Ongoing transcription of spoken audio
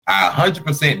I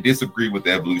 100% disagree with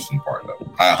the evolution part, though.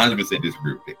 I 100%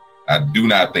 disagree with it. I do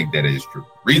not think that is true.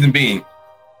 Reason being,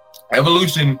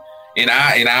 evolution, in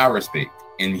our respect,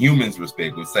 in humans'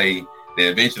 respect, would say that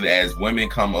eventually, as women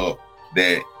come up,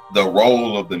 that the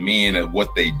role of the men and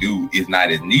what they do is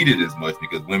not as needed as much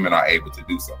because women are able to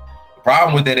do so. The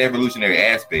problem with that evolutionary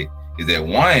aspect is that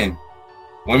one,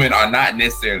 women are not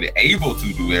necessarily able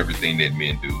to do everything that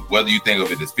men do. Whether you think of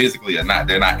it as physically or not,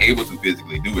 they're not able to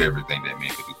physically do everything that men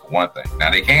can do, for one thing.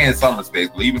 Now, they can in some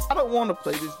respects, but even... I don't want to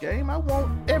play this game. I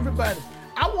want everybody.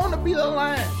 I want to be the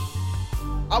lion.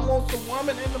 I want the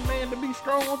woman and the man to be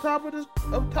strong on top of this,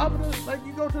 like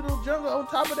you go to the jungle on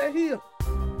top of that hill.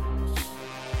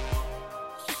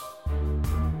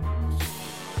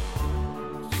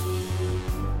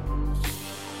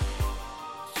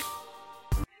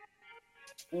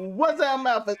 What's up,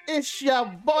 Malphas? It's your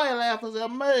boy,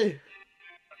 Malphas, man.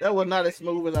 That was not as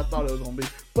smooth as I thought it was gonna be,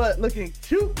 but looking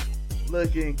cute,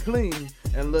 looking clean,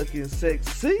 and looking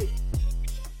sexy.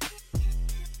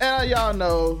 And y'all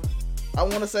know, I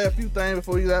want to say a few things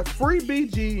before you got free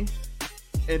BG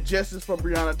and justice for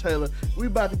Breonna Taylor. We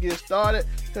about to get started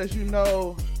because you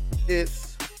know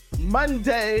it's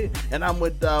Monday and I'm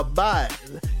with the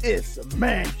boys. It's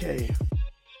Man Cave.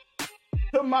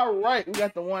 To my right, we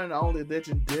got the one and only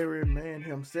legendary man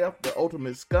himself, the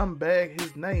ultimate scumbag.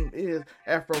 His name is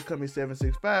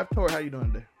AfroCummy765. Tori, how you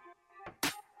doing today?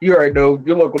 You already know,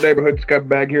 your local neighborhood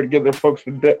scumbag here to give their folks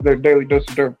their daily dose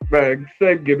of dirt bag.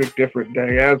 Same gimmick, different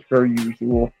day, as per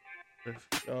usual.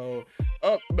 So,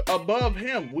 up above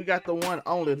him, we got the one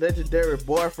only legendary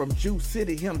boy from Jew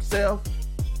City himself,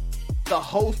 the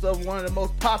host of one of the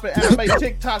most popular anime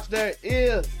TikToks there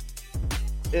is.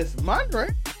 It's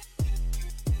Monray.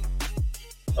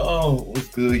 Oh, what's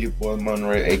good? Your boy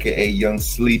Monray, aka Young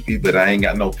Sleepy, but I ain't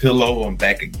got no pillow. I'm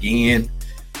back again.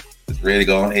 Just ready to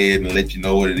go ahead and let you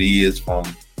know what it is from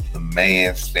the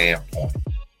man's standpoint.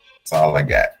 That's all I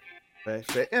got.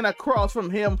 And across from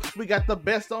him, we got the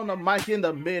best on the mic in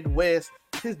the Midwest.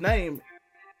 His name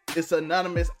is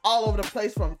synonymous all over the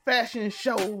place, from fashion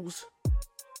shows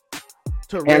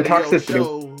to radio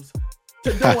shows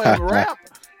to doing rap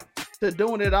to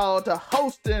doing it all to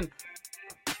hosting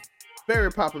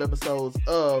very popular episodes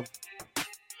of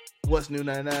What's New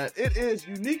 99. It is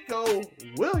Unico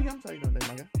Williams. How you doing today,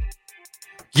 my guy?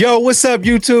 Yo, what's up,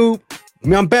 YouTube?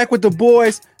 I'm back with the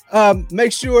boys.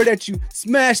 Make sure that you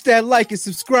smash that like and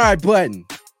subscribe button.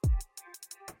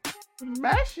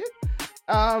 Smash it.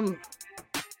 And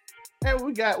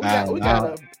we got.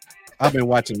 I've been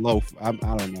watching Loaf. I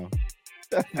don't know.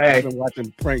 Hey, I've been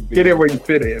watching prank videos. Get in where you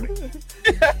fit in.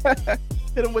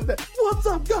 Hit him with that. What's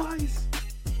up, guys?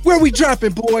 Where we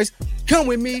dropping, boys? Come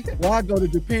with me. Well, I go to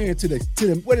Japan to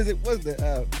the what is it? What's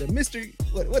the mystery?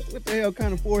 What the hell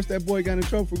kind of forest that boy got in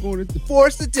trouble for going to the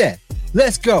forest of death?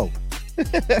 Let's go.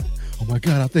 Oh my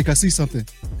God, I think I see something.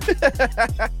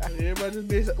 Everybody just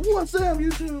be saying, what's up,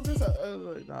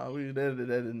 YouTube? No,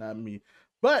 that is not me.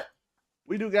 But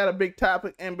we do got a big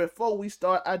topic, and before we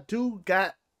start, I do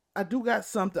got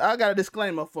something. I got a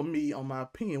disclaimer for me on my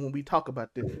opinion when we talk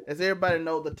about this. As everybody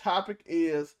know, the topic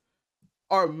is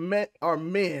are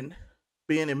men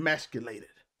being emasculated?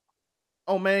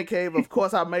 On Man Cave, of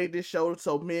course, I made this show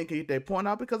so men can get their point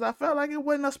out because I felt like it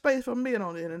wasn't a space for men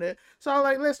on the internet. So I was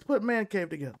like, let's put Man Cave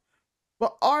together.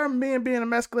 But are men being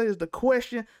emasculated is the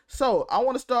question. So I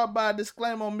want to start by a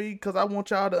disclaimer on me because I want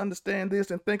y'all to understand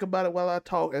this and think about it while I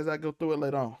talk as I go through it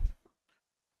later on.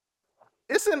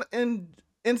 It's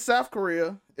in South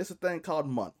Korea, it's a thing called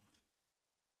manhwa.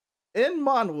 In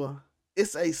manhwa,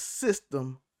 it's a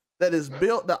system that is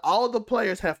built that all the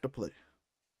players have to play.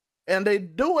 And they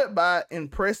do it by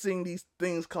impressing these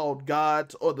things called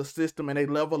gods or the system, and they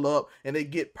level up and they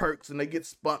get perks and they get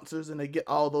sponsors and they get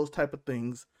all those type of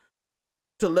things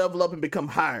to level up and become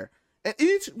higher. And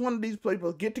each one of these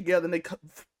people get together and they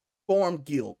form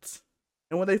guilds.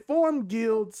 And when they form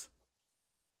guilds,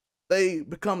 they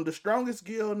become the strongest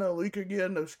guild and the weaker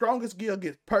guild. And the strongest guild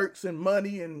gets perks and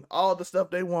money and all the stuff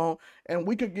they want. And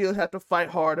weaker guilds have to fight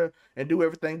harder and do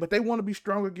everything. But they want to be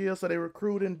stronger guilds, so they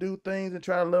recruit and do things and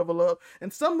try to level up.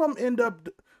 And some of them end up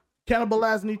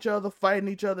cannibalizing each other, fighting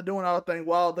each other, doing all the things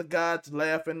while the gods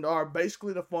laugh and are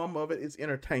basically the form of it is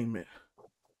entertainment.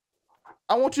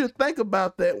 I want you to think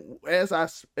about that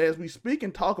as we speak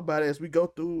and talk about it as we go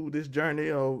through this journey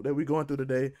that we're going through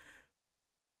today.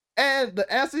 And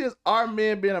the answer is, are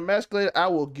men being emasculated? I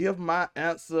will give my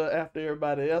answer after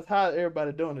everybody else. How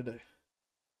everybody doing today?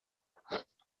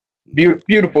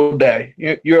 Beautiful day.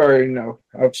 You already know.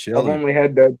 I've only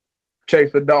had to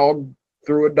chase a dog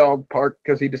through a dog park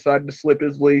because he decided to slip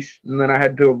his leash, and then I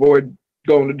had to avoid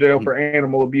going to jail for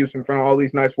animal abuse in front of all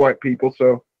these nice white people.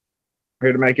 So I'm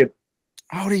here to make it.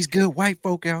 All these good white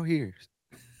folk out here.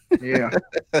 Yeah,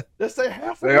 Let's say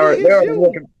half of they me are. is They're already you.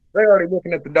 looking. They're already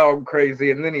looking at the dog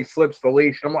crazy, and then he slips the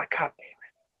leash. I'm like, God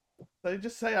damn. They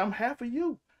just say I'm half of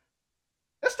you.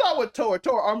 Let's start with Tor.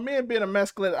 Tor, are men being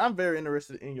emasculated? I'm very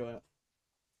interested in your answer.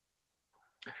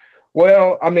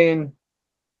 Well, I mean,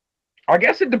 I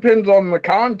guess it depends on the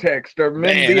context. Are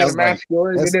men Man, being that's like-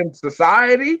 emasculated in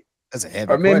society? That's a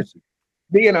heavy Are men question.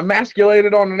 being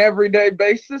emasculated on an everyday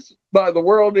basis by the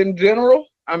world in general?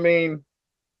 I mean,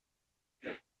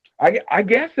 I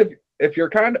guess if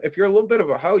you're if you're a little bit of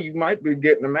a hoe, you might be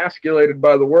getting emasculated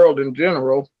by the world in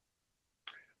general.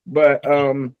 But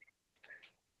I'd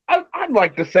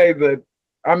like to say that,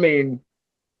 I mean,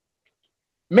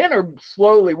 men are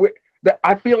slowly.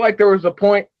 I feel like there was a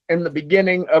point in the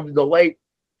beginning of the late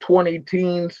 20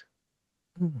 teens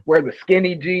where the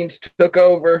skinny jeans took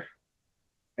over,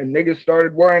 and niggas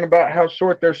started worrying about how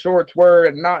short their shorts were,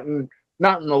 and not in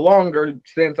the longer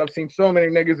sense. I've seen so many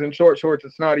niggas in short shorts,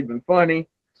 it's not even funny.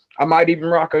 I might even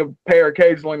rock a pair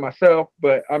occasionally myself,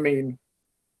 but I mean,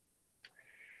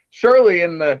 surely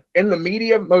in the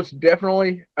media, most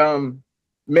definitely,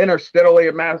 men are steadily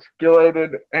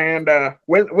emasculated, and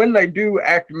when they do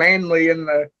act manly in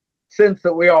the sense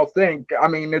that we all think, I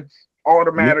mean, it's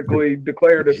automatically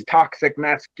declared as toxic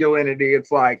masculinity.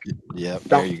 It's like, Yep,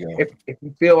 there you go. if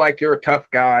you feel like you're a tough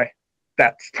guy,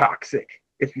 that's toxic.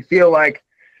 If you feel like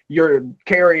you're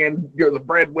the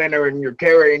breadwinner and you're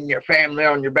carrying your family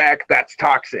on your back, that's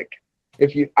toxic. I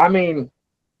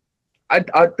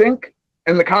think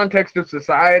in the context of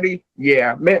society,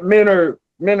 yeah, men are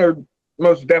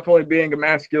most definitely being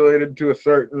emasculated to a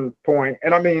certain point.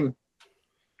 And I mean,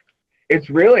 it's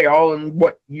really all in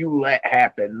what you let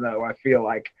happen, though. I feel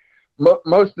like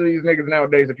most of these niggas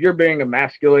nowadays, if you're being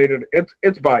emasculated,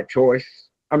 it's by choice.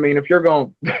 I mean, if you're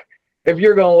gonna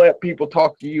let people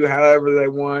talk to you however they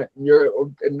want,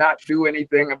 and not do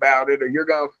anything about it, or you're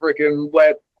gonna freaking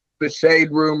let the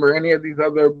Shade Room or any of these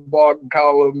other blog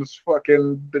columns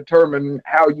fucking determine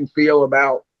how you feel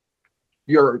about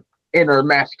your inner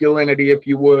masculinity, if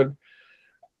you would.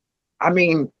 I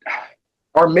mean,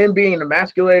 are men being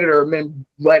emasculated, or are men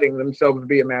letting themselves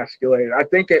be emasculated? I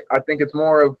think it's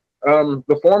more of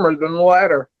the former than the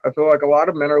latter. I feel like a lot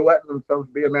of men are letting themselves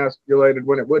be emasculated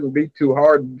when it wouldn't be too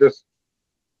hard to just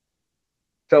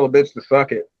tell a bitch to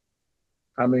suck it.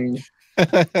 I mean,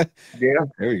 yeah.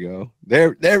 There you go.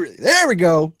 There we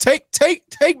go. Take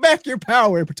back your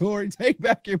power, Tori. Take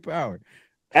back your power.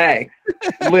 Hey,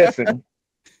 listen.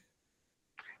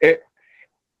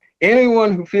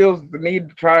 Anyone who feels the need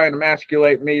to try and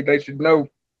emasculate me, they should know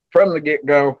from the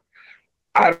get-go,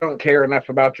 I don't care enough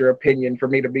about your opinion for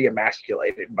me to be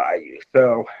emasculated by you.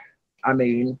 So, I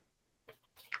mean,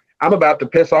 I'm about to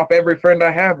piss off every friend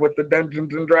I have with the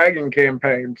Dungeons and Dragons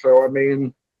campaign. So, I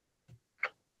mean,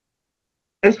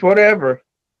 it's whatever.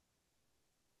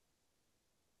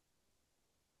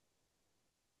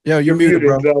 Yo, you're muted,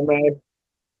 bro. Zellman.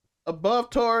 Above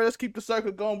Tor, let's keep the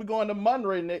circle going. We're going to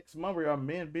Monterey next. Monterey, are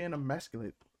men being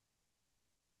emasculated?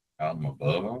 I'm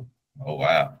above them. Oh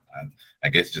wow. I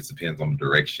guess it just depends on the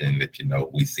direction that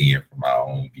we see it from our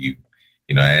own view.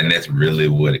 And that's really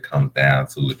what it comes down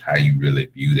to, is how you really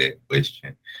view that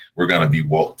question. We're gonna be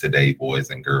woke today, boys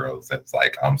and girls. That's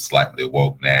like, I'm slightly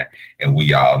woke now, and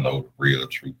we all know the real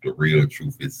truth. The real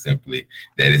truth is simply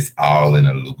that it's all an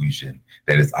illusion,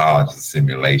 that it's all just a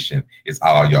simulation. It's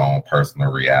all your own personal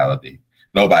reality.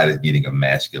 Nobody's getting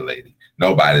emasculated.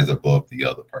 Nobody's above the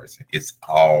other person. It's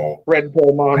all Red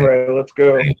Bull Monterey, let's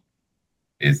go.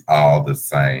 It's all the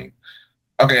same.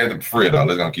 Okay, for real though,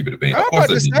 let's gonna keep it a bean. I'm about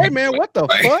to say, man, what the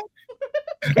fuck?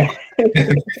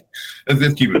 Let's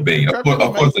just keep it a bean. Of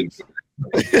course,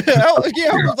 Yeah, I was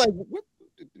like, what?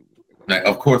 Like,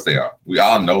 of course they are. We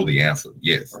all know the answer.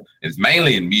 Yes, it's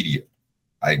mainly in media,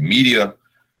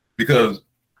 because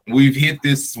we've hit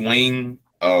this swing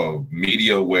of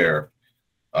media where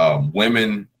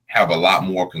women have a lot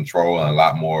more control and a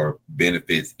lot more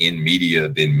benefits in media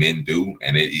than men do,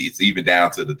 and it's even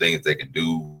down to the things they can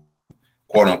do,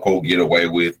 quote unquote, get away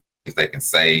with, things they can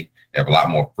say. They have a lot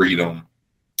more freedom,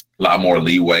 a lot more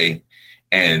leeway,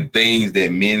 and things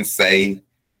that men say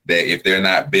that if they're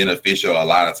not beneficial a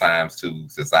lot of times to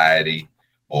society,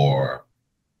 or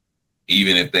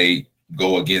even if they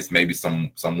go against maybe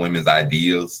some women's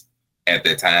ideals at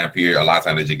that time period, a lot of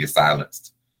times they just get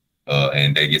silenced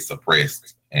and they get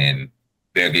suppressed, and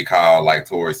they'll get called, like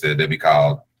Tori said, they'll be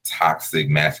called toxic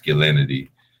masculinity,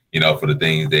 for the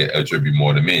things that attribute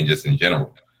more to men just in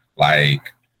general.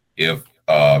 Like, if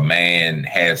a man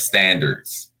has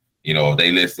standards You know,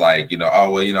 they list like, you know,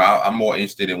 oh, well, you know, I'm more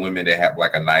interested in women that have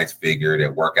like a nice figure,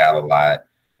 that work out a lot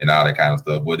and all that kind of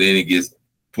stuff. But then it gets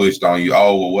pushed on you.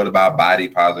 Oh, well, what about body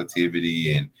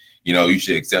positivity? And, you know, you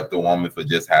should accept a woman for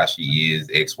just how she is,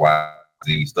 X, Y,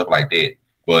 Z, stuff like that.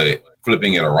 But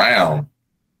flipping it around,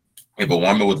 if a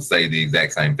woman was to say the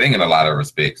exact same thing in a lot of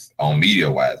respects, on media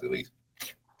wise at least,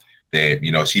 that,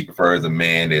 you know, she prefers a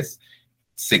man that's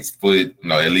 6 foot, you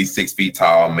know, at least 6 feet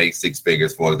tall, makes 6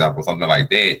 figures, for example, something like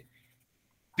that,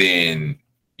 then,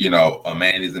 you know, a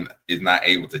man is not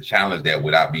able to challenge that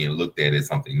without being looked at as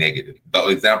something negative. So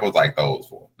examples like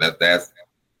those, that's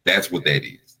what that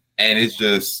is. And it's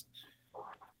just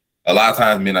a lot of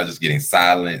times men are just getting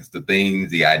silenced. The things,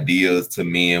 the ideas to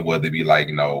men, whether it be like,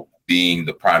 you know, being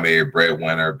the primary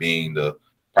breadwinner, being the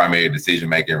primary decision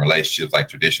maker in relationships, like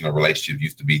traditional relationships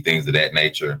used to be, things of that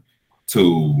nature,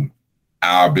 to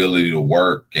our ability to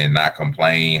work and not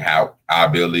complain, how our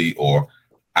ability or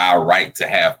our right to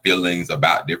have feelings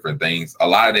about different things. A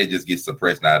lot of that just gets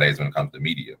suppressed nowadays when it comes to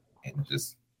media, and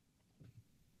just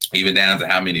even down to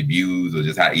how many views or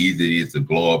just how easy it is to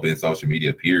blow up in social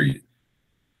media, period.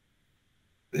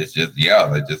 It's just,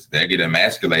 they're getting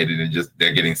emasculated and just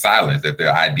they're getting silenced. That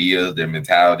their ideas, their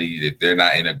mentality, if they're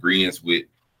not in agreement with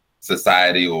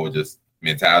society or just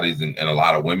mentalities in a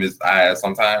lot of women's eyes,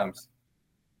 sometimes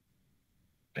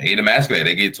they get emasculated,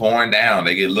 they get torn down,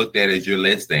 they get looked at as you're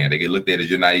less than, they get looked at as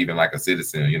you're not even like a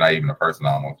citizen, you're not even a person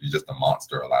almost, you're just a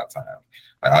monster a lot of times.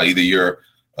 Like either you're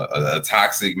a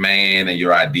toxic man and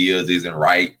your ideas isn't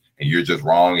right and you're just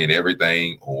wrong in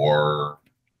everything, or,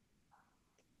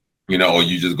 you know, or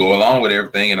you just go along with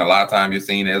everything, and a lot of times you're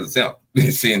seen as a simp.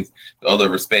 In other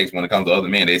respects, when it comes to other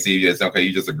men, they see you as, okay,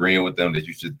 you're just agreeing with them that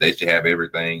they should have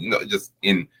everything. You know, just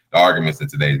in the arguments in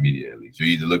today's media, at least, you're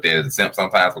either looked at as a simp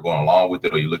sometimes for going along with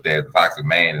it, or you looked at as a toxic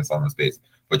man in some respects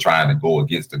for trying to go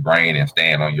against the grain and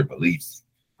stand on your beliefs,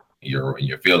 and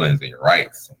your feelings and your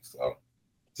rights. So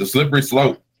it's a slippery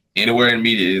slope. Anywhere in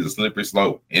media is a slippery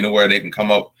slope. Anywhere they can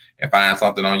come up and find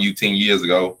something on you 10 years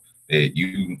ago that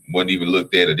you wasn't even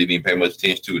looked at or didn't even pay much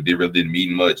attention to, it really didn't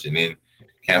mean much, and then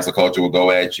cancel culture will go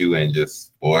at you and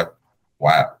just, boy,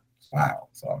 wow.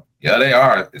 So yeah, they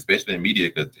are, especially in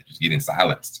media, because they're just getting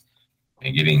silenced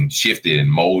and getting shifted and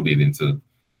molded into,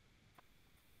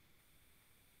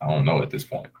 I don't know at this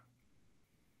point.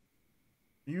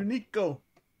 Unico.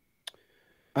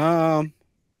 I'm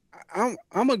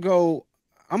gonna go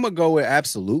with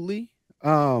absolutely.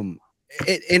 And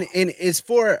it's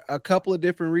for a couple of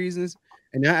different reasons,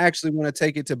 and I actually want to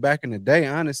take it to back in the day,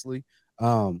 honestly.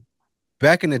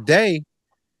 Back in the day,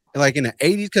 like in the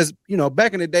 80s, because, you know,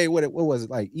 back in the day, what was it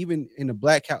like? Even in the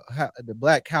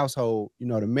black household, you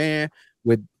know, the man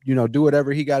would, you know, do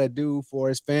whatever he got to do for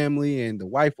his family, and the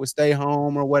wife would stay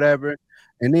home or whatever.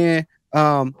 And then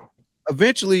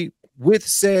eventually, with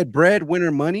said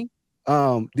breadwinner money,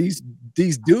 these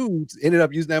dudes ended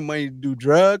up using that money to do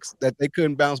drugs that they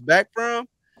couldn't bounce back from,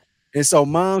 and so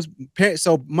moms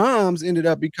ended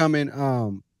up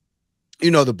becoming you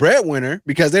know, the breadwinner,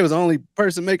 because they was the only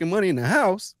person making money in the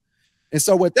house. And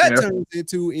so what that turns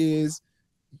into is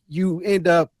you end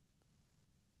up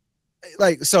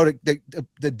like, so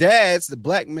the dads, the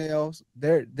black males,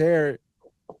 they're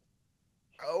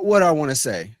what I want to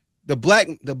say, the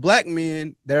black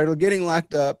men, they're getting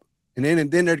locked up, and then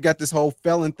they got this whole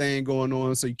felon thing going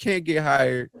on, so you can't get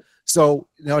hired. So,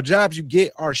 you know, jobs you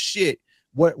get are shit.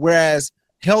 Whereas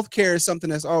healthcare is something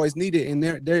that's always needed, and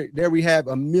there we have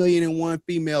 1,000,001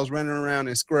 females running around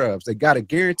in scrubs. They got a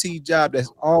guaranteed job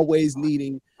that's always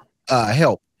needing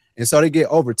help, and so they get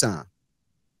overtime.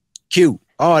 Cute,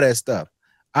 all that stuff.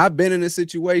 I've been in a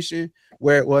situation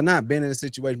where, well, not been in a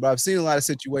situation, but I've seen a lot of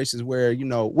situations where, you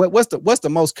know, what's the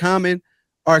most common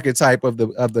archetype of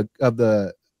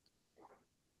the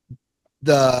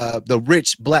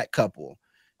rich black couple?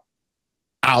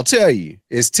 I'll tell you,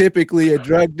 it's typically a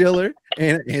drug dealer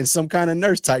and some kind of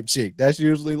nurse type chick. That's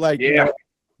usually like, you know,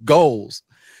 goals.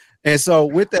 And so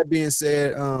with that being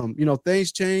said, you know,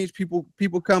 things change. People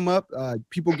come up,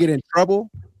 people get in trouble.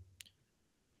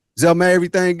 Zelma,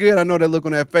 everything good? I know that look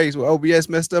on that face. With OBS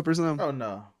messed up or something? Oh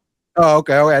no. Oh,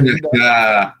 okay.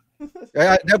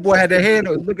 That boy had that hand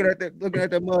looking at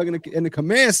that mug in the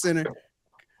command center.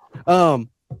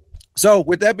 So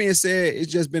with that being said,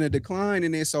 it's just been a decline,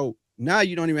 and then so now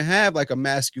you don't even have like a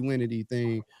masculinity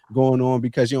thing going on,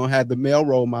 because you don't have the male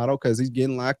role model, because he's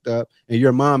getting locked up and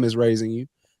your mom is raising you.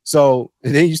 So,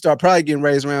 and then you start probably getting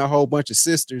raised around a whole bunch of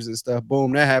sisters and stuff.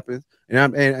 Boom, that happens.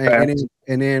 And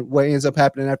then what ends up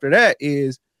happening after that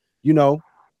is, you know,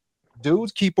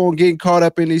 dudes keep on getting caught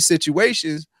up in these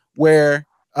situations where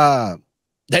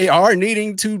they are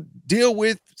needing to deal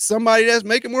with somebody that's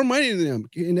making more money than them,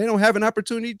 and they don't have an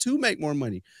opportunity to make more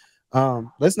money.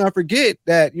 Let's not forget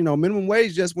that, you know, minimum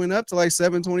wage just went up to like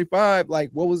 $7.25. Like,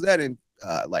 what was that in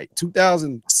like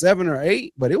 2007 or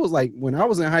 8? But it was like when I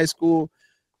was in high school,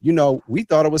 you know, we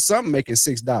thought it was something making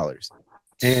 $6,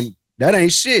 and that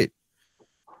ain't shit.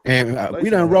 And we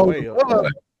done rolled.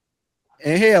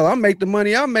 And hell, I make the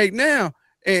money I make now,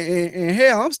 and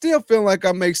hell, I'm still feeling like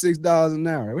I make $6 an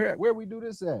hour. Where we do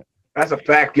this at? That's a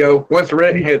fact, yo. Once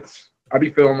rent hits, I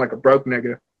be feeling like a broke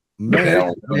nigga.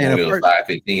 Man,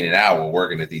 $5.15 an hour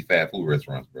working at these fast food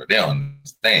restaurants, bro. They don't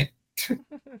understand.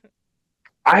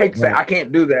 I hate to say I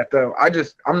can't do that though.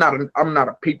 I'm not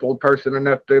a people person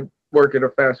enough to work at a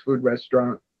fast food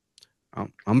restaurant.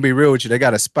 I'm gonna be real with you. They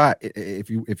got a spot. If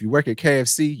you work at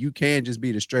KFC, you can just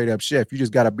be the straight up chef. You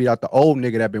just gotta beat out the old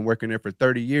nigga that been working there for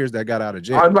 30 years that got out of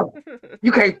jail.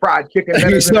 You can't fry chicken better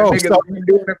than a nigga that's been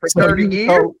doing it for 30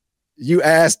 years. You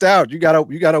asked out. You gotta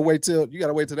wait till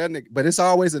that nigga. But it's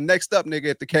always a next up nigga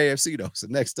at the KFC though. It's a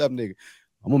next up nigga.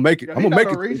 I'm gonna make it. I'm gonna make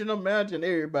it. Regional manager and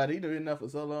everybody. He doing that for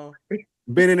so long.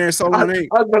 Been in there so long, they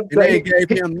ain't gave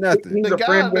him nothing. He's a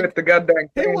friend with the goddamn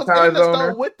he was in the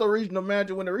store with the regional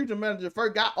manager when the regional manager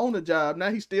first got on the job. Now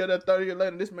he's still there 30 years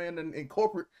later. This man in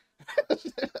corporate.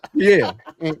 Yeah,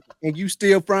 and you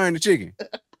still frying the chicken.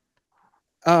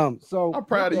 So I'm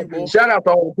proud of you, boy. Shout out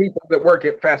to all the people that work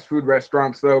at fast food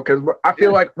restaurants though, because I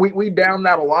feel like we down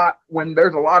that a lot when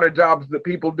there's a lot of jobs that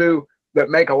people do that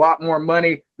make a lot more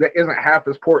money that isn't half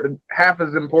as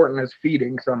important as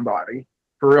feeding somebody.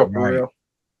 For real.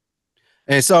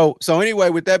 And so anyway,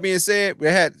 with that being said,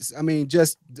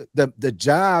 just the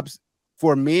jobs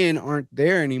for men aren't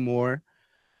there anymore.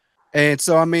 And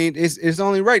so, I mean, it's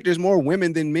only right. There's more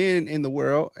women than men in the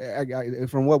world,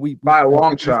 from what we by a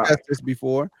long shot discussed this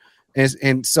before.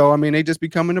 And so, I mean, they just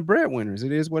becoming the breadwinners.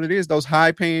 It is what it is. Those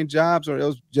high paying jobs, or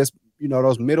those just, you know,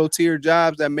 those middle tier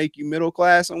jobs that make you middle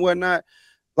class and whatnot,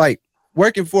 like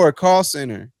working for a call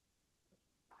center.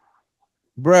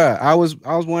 Bruh, I was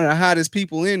one of the hottest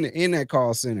people in that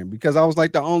call center because I was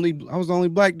the only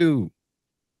black dude.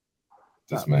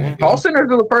 Call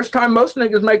centers are the first time most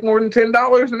niggas make more than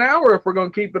 $10 an hour if we're gonna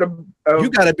keep it you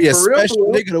gotta be a special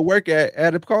nigga to work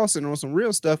at a call center on some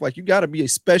real stuff. Like you gotta be a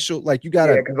special, like you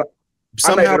gotta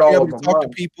somehow be able to talk to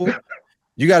people.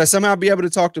 You gotta somehow be able to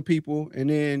talk to people, and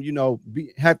then you know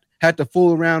had to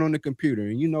fool around on the computer.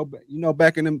 And you know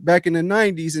back in the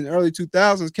 90s and early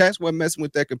 2000s, cats wasn't messing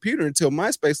with that computer until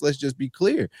MySpace. Let's just be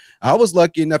clear. I was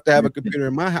lucky enough to have a computer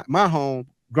in my home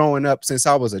growing up since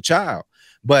I was a child.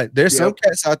 But there's some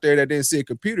cats out there that didn't see a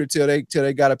computer till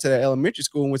they got up to that elementary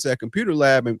school and went to that computer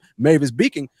lab, and Mavis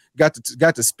Beacon got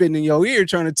to spitting in your ear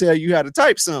trying to tell you how to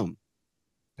type something.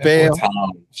 Fail.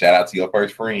 Shout out to your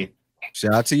first friend.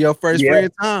 Shout out to your first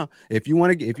friend, Tom. If you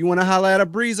want to holler at a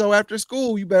Breezo after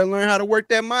school, you better learn how to work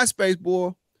that MySpace,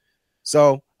 boy.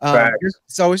 So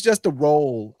it's just the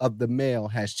role of the male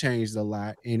has changed a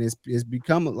lot, and it's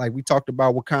become like we talked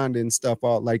about Wakanda and stuff.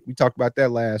 Like we talked about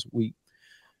that last week.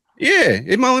 Yeah,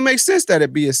 it only makes sense that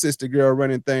it be a sister girl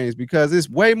running things because there's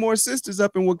way more sisters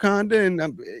up in Wakanda,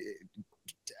 and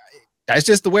that's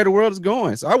just the way the world is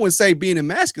going. So I wouldn't say being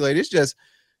emasculated. It's just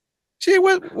shit.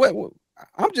 What?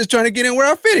 I'm just trying to get in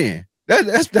where I fit in.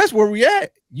 That's where we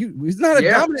at. It's not a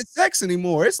dominant sex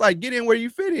anymore. It's like get in where you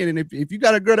fit in. And if you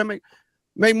got a girl that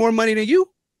make more money than you,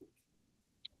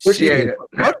 appreciate it.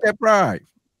 Fuck that pride.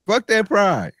 Fuck that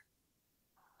pride.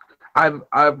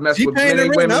 I've messed with many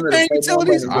women. I'm paying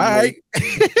utilities. All right.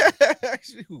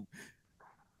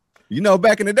 You know,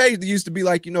 back in the days, they used to be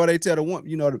like, you know, they tell the woman,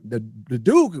 you know, the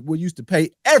dude would used to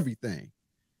pay everything,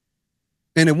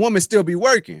 and the woman still be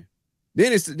working.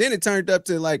 Then it turned up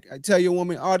to like, I tell your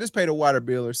woman, oh, just pay the water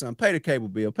bill or something, pay the cable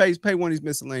bill, pay one of these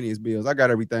miscellaneous bills. I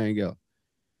got everything else.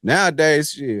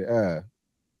 Nowadays, shit,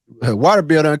 water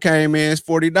bill done came in, it's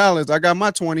 $40. I got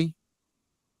my 20.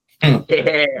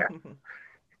 Yeah.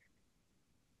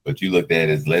 But you looked at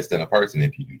it as less than a person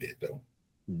if you do that though.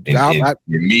 In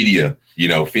media, you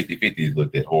know, 50-50 is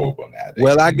looked at horrible nowadays.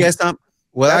 Well, I guess that's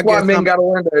why men got to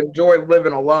learn to enjoy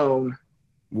living alone.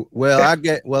 Well,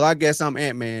 I guess I'm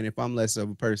Ant-Man if I'm less of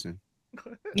a person.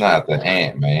 Not the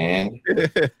Ant-Man.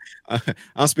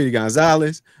 I'm Speedy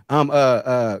Gonzalez. I'm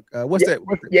what's that?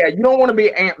 Yeah, you don't want to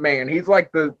be Ant-Man. He's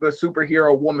like the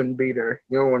superhero woman beater.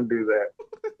 You don't want to do that.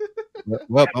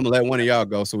 Well, I'm gonna let one of y'all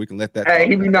go so we can let that. Hey,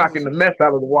 he be knocking the mess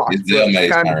out of the water.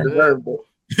 It's kind of deservable.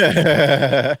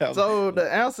 So the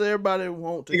answer everybody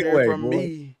want to hear from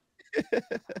me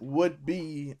would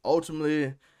be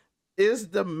ultimately, is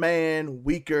the man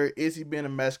weaker? Is he being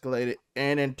emasculated?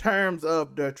 And in terms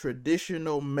of the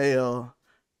traditional male,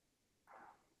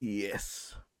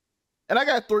 yes. And I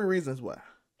got 3 reasons why.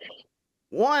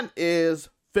 One is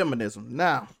feminism.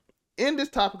 Now, in this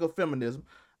topic of feminism,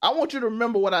 I want you to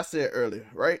remember what I said earlier,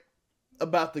 right?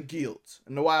 About the guilds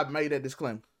and why I made that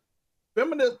disclaimer.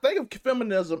 Feminism, think of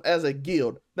feminism as a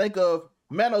guild. Think of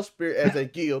Manosphere as a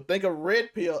guild. Think of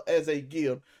Red Pill as a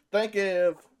guild. Think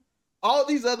of all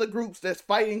these other groups that's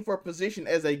fighting for position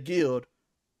as a guild.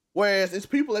 Whereas it's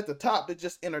people at the top that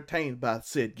just entertained by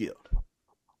said guild.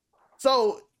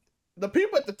 So the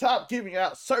people at the top giving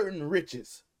out certain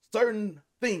riches, certain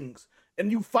things,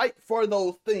 and you fight for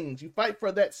those things. You fight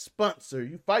for that sponsor.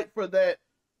 You fight for that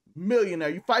millionaire.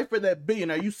 You fight for that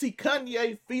billionaire. You see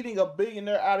Kanye feeding a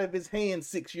billionaire out of his hand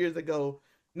 6 years ago.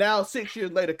 Now, 6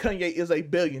 years later, Kanye is a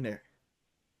billionaire.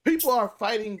 People are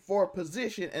fighting for a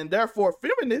position, and therefore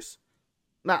feminists,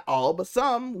 not all, but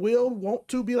some, will want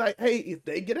to be like, hey, if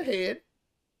they get ahead,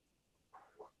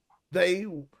 they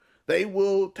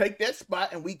will take that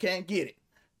spot and we can't get it.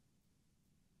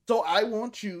 So I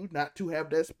want you not to have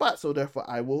that spot. So therefore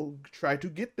I will try to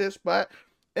get that spot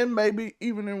and maybe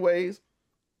even in ways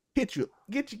get you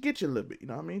a little bit, you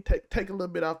know what I mean? Take a little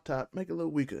bit off top, make it a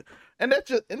little weaker. And that's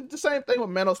just, and the same thing with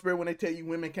Manosphere when they tell you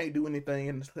women can't do anything,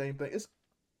 and the same thing.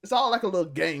 It's all like a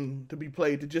little game to be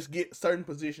played to just get certain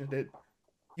positions that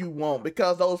you want,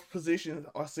 because those positions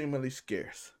are seemingly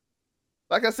scarce.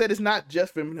 Like I said, it's not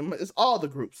just feminism, it's all the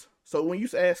groups. So when you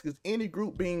ask, is any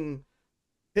group being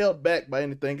held back by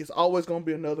anything, it's always going to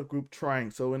be another group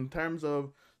trying. So in terms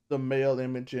of the male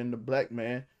image and the black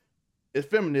man, it's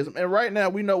feminism. And right now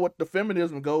we know what the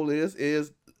feminism goal is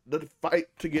the fight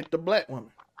to get the black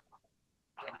woman.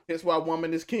 That's why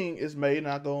Woman is King is made, and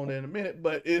I'll go on there in a minute,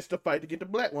 but it's the fight to get the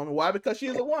black woman. Why? Because she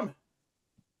is a woman.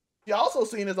 She also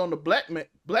seen as on the black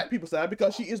people side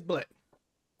because she is black.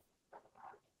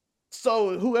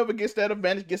 So whoever gets that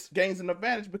advantage gains an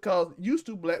advantage, because used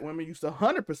to black women used to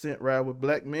 100% ride with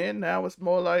black men. Now it's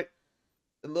more like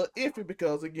a little iffy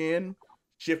because, again,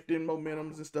 shifting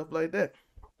momentums and stuff like that.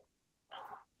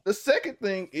 The second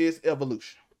thing is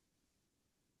evolution.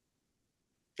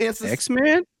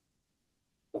 X-Men?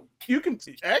 You can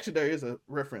actually, there is a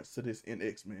reference to this in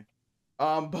X-Men.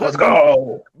 But, let's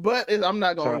go. But I'm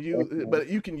not gonna use it. But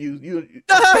you can use you.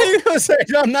 You gonna say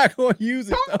I'm not gonna use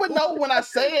it? Tom would know when I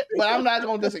say it, but I'm not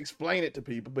gonna just explain it to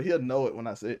people. But he'll know it when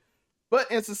I say it.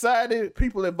 But in society,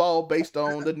 people evolve based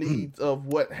on the needs of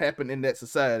what happened in that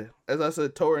society. As I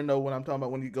said, Tori know what I'm talking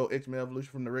about when you go X-Men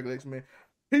evolution from the regular X-Men.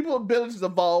 People's abilities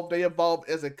evolve. They evolve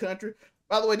as a country.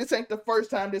 By the way, this ain't the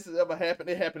first time this has ever happened.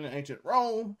 It happened in ancient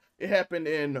Rome. It happened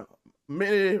in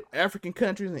many African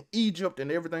countries and Egypt and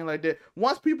everything like that.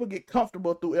 Once people get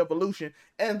comfortable through evolution,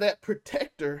 and that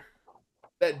protector,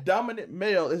 that dominant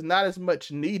male, is not as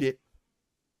much needed,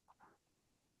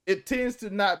 it tends to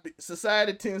not be,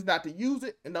 society tends not to use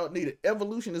it and don't need it.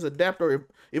 Evolution is adapt or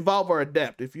evolve or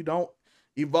adapt. If you don't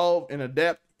evolve and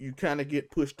adapt, you kind of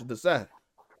get pushed to the side.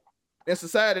 In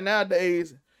society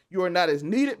nowadays, you are not as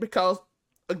needed because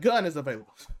a gun is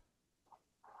available.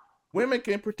 Women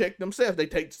can protect themselves. They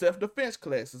take self-defense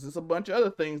classes. There's a bunch of other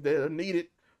things that are needed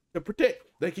to protect.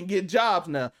 They can get jobs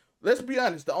now. Let's be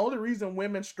honest. The only reason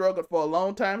women struggled for a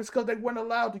long time is because they weren't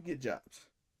allowed to get jobs.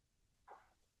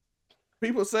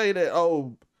 People say that,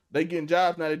 oh, they getting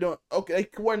jobs now. They don't. Okay,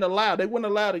 they weren't allowed. They weren't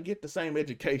allowed to get the same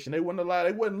education. They weren't allowed.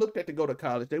 They weren't looked at to go to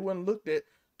college. They weren't looked at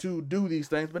to do these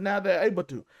things. But now they're able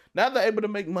to. Now they're able to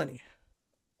make money.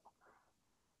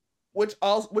 Which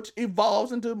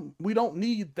evolves into, we don't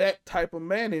need that type of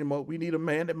man anymore. We need a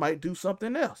man that might do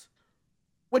something else.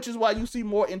 Which is why you see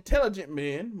more intelligent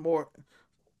men, more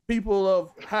people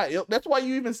of high ilk. That's why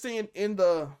you even see in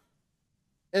the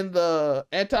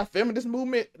anti-feminist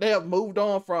movement, they have moved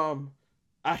on from,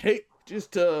 I hate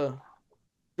just to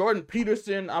Jordan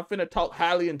Peterson, I'm finna talk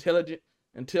highly intelligent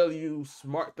and tell you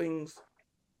smart things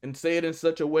and say it in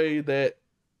such a way that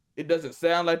it doesn't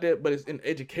sound like that, but it's in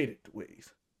educated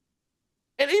ways.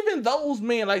 And even those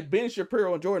men like Ben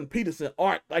Shapiro and Jordan Peterson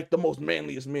aren't like the most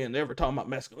manliest men ever talking about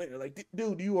masculinity. Like,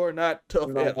 dude, you are not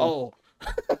tough at all.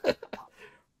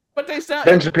 But they sound.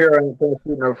 Ben Shapiro ain't gonna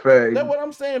shoot no fade. That's what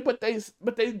I'm saying. But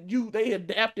they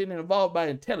adapted and evolved by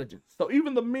intelligence. So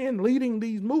even the men leading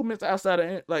these movements outside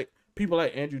of like people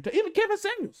like Andrew Tate, even Kevin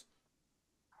Samuels,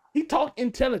 he talked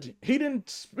intelligent. He didn't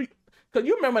speak, because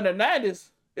you remember in the 90s,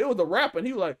 it was a rapper and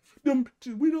he was like,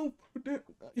 we don't,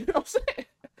 you know what I'm saying?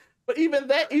 But even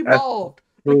that evolved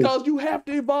because you have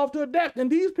to evolve to adapt. And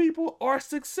these people are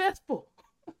successful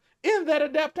in that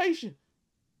adaptation.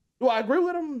 Do I agree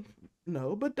with them?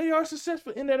 No, but they are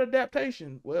successful in that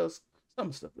adaptation. Well,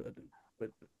 some stuff that I do,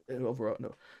 but overall,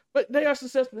 no. But they are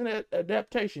successful in that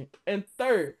adaptation. And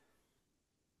third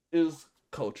is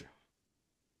culture.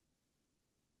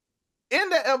 In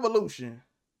the evolution,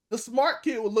 the smart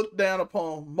kid was looked down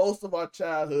upon most of our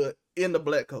childhood in the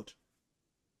black culture.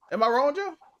 Am I wrong,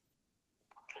 Joe?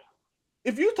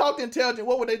 If you talk intelligent,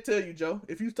 what would they tell you, Joe?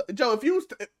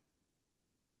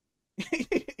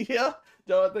 Yeah,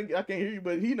 Joe, I think I can't hear you,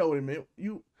 but he know what it meant.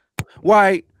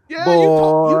 White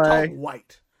boy. You talk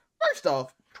white. First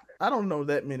off, I don't know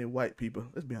that many white people.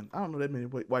 Let's be honest. I don't know that many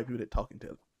white people that talk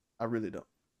intelligent. I really don't.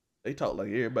 They talk like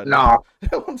everybody. No.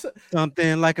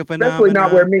 Something like a phenomenon. Especially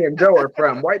not where me and Joe are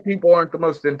from. White people aren't the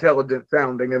most intelligent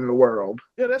sounding in the world.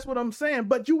 Yeah, that's what I'm saying.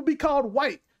 But you'll be called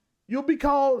white. You'll be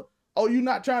called, oh, you're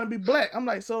not trying to be black. I'm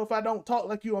like, so if I don't talk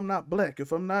like you, I'm not black.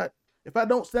 If I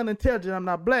don't sound intelligent, I'm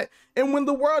not black. And when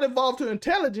the world evolved to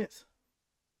intelligence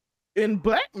in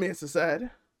black men's society,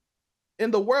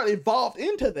 and the world evolved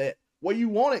into that, where you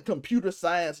wanted computer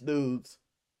science dudes,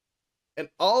 and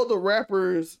all the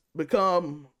rappers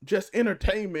become just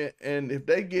entertainment, and if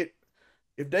they get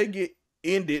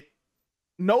ended,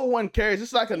 no one cares.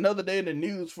 It's like another day in the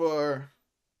news for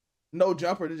No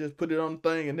Jumper to just put it on the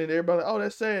thing, and then everybody like, oh,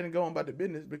 that's sad, and go on about the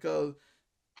business because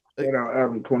they don't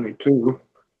have 22.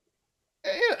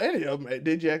 Any of them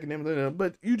did Jack and them,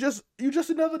 but you just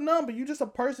another number. You just a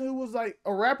person who was like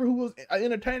a rapper who was an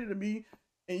entertainer to me,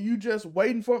 and you just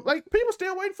waiting for, like, people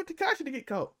still waiting for Tekashi to get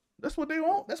caught. That's what they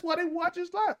want. That's why they watch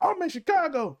his live. I'm in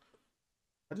Chicago.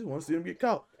 I just want to see him get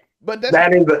caught. But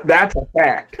that's a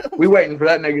fact. We waiting for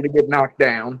that nigga to get knocked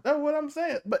down. That's what I'm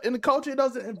saying. But in the culture, it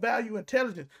doesn't value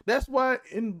intelligence. That's why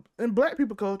in black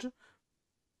people culture,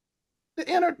 the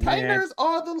entertainers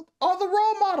are the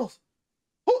role models.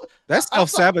 That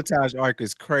self-sabotage arc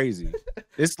is crazy.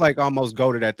 It's like almost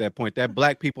goated at that point. That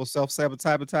black people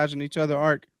self-sabotaging each other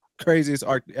arc, craziest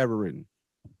arc ever written.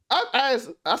 I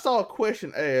saw a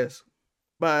question asked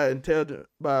by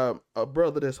a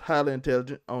brother that's highly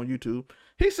intelligent on YouTube.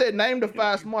 He said, name the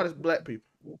 5 smartest black people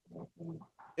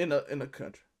in the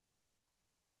country.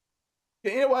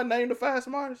 Can anyone name the 5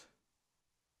 smartest?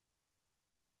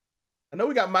 I know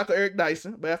we got Michael Eric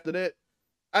Dyson, but after that,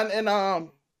 and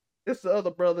it's the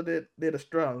other brother that did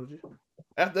astrology.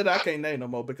 After that, I can't name no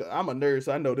more because I'm a nerd,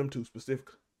 so I know them 2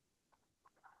 specifically.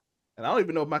 And I don't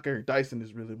even know if Michael Eric Dyson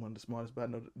is really one of the smartest, but I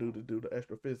know the dude to do the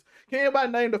astrophysics. Can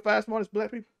anybody name the 5 smartest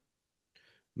black people?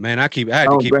 Man, I had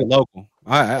to keep it local.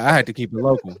 I had to keep it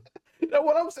local. That's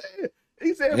what I'm saying.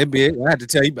 He said, I had to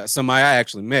tell you about somebody I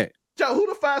actually met. Joe, who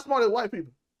the 5 smartest white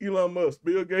people? Elon Musk,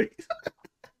 Bill Gates.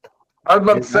 I was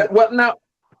about to say, what now?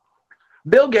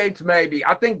 Bill Gates, maybe.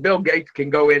 I think Bill Gates can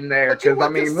go in there because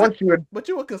But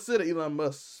you would consider Elon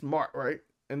Musk smart, right?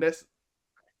 And that's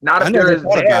not if you're his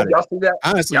dad. Y'all see that?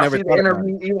 Honestly, y'all see the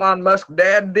interview Elon Musk's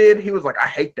dad did? He was like, "I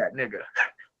hate that nigga."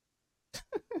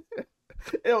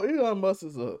 Elon Musk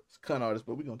is a con artist,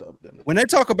 but we're gonna talk about that. When they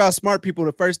talk about smart people,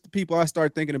 the first people I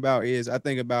start thinking about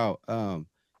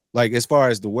like as far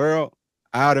as the world,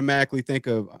 I automatically think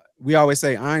of, we always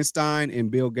say Einstein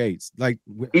and Bill Gates, like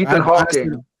Ethan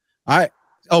Hawking.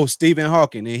 Stephen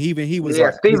Hawking, and he was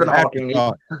Stephen Hawking.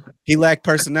 He lacked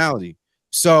personality.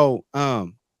 So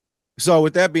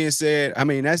with that being said, I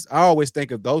mean, I always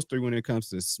think of those 3 when it comes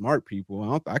to smart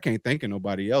people. I can't think of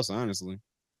nobody else, honestly.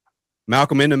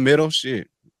 Malcolm in the Middle, shit.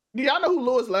 Do y'all know who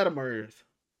Lewis Latimer is?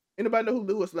 Anybody know who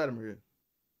Lewis Latimer is?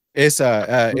 It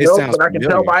sounds but I can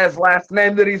tell by his last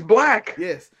name that he's black.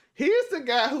 Yes, he's the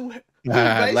guy who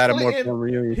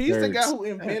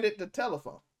invented the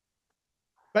telephone.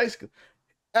 Basically,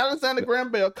 Alexander Graham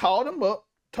Bell called him up,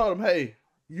 told him, "Hey,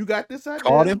 you got this idea."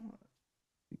 Called him.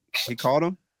 He called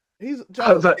him. He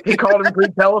called him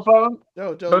pre-telephone.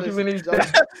 Joe,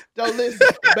 listen.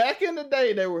 Back in the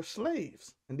day, they were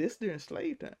slaves, and this during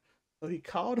slave time. So he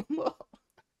called him up,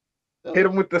 hit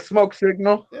him with the smoke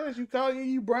signal. Yes,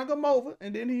 you bring him over,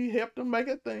 and then he helped him make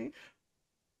a thing.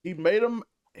 He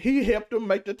helped him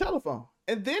make the telephone.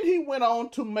 And then he went on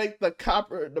to make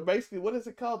what is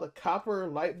it called? The copper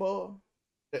light bulb.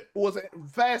 It was a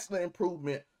vastly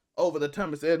improvement over the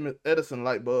Thomas Edison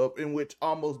light bulb, in which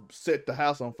almost set the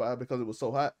house on fire because it was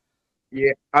so hot.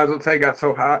 Yeah, I was going to say it got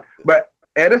so hot. But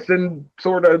Edison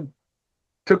sort of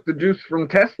took the juice from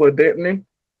Tesla, didn't he?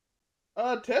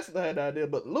 Tesla had the idea,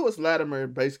 but Lewis Latimer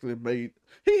basically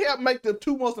he helped make the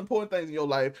 2 most important things in your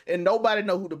life, and nobody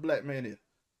know who the black man is.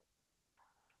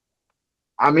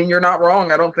 I mean, you're not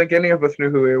wrong. I don't think any of us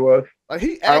knew who he was.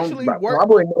 He actually worked.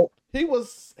 Probably no. He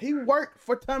worked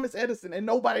for Thomas Edison, and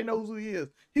nobody knows who he is.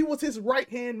 He was his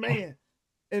right-hand man,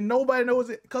 and nobody knows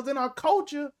it because in our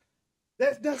culture,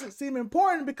 that doesn't seem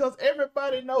important because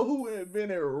everybody know who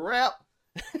invented rap,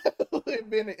 who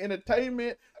invented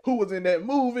entertainment, who was in that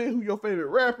movie, who your favorite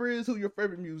rapper is, who your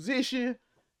favorite musician.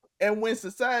 And when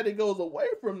society goes away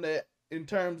from that in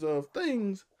terms of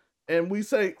things, and we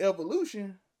say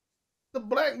evolution, the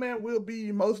black man will be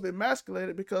emotionally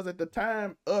emasculated because at the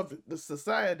time of the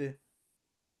society,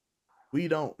 we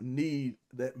don't need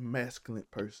that masculine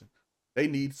person. They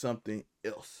need something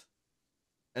else.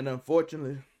 And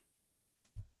unfortunately,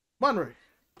 Monterey.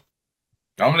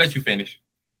 I'm gonna let you finish.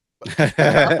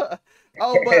 I'm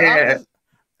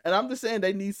just saying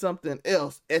they need something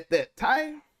else at that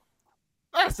time.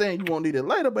 Not saying you won't need it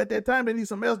later, but at that time they need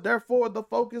something else. Therefore, the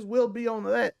focus will be on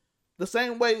that. The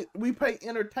same way we pay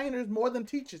entertainers more than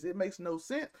teachers. It makes no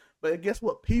sense. But guess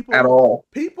what? People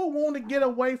want to get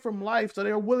away from life, so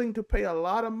they're willing to pay a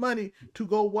lot of money to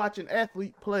go watch an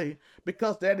athlete play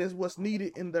because that is what's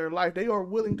needed in their life. They are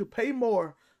willing to pay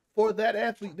more for that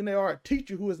athlete than they are a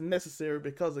teacher who is necessary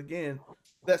because, again,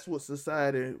 that's what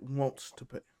society wants to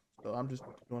pay. So I'm just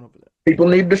going over that. People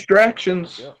need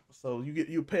distractions. Yeah. So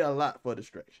you pay a lot for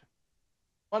distraction.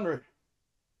 Andre.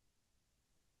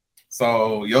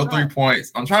 So your 3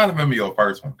 points. I'm trying to remember your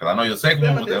first one because I know your second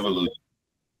one was evolution.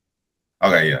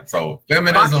 Okay, yeah. So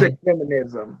feminism. Toxic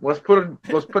feminism. Let's put a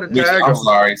tag on. I'm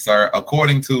sorry, sir.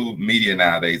 According to media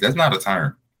nowadays, that's not a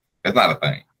term. That's not a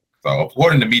thing. So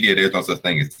according to media, there's no such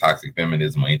thing as toxic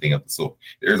feminism or anything of the sort.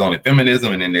 There's only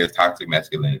feminism and then there's toxic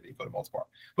masculinity for the most part.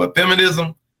 But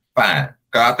feminism, fine.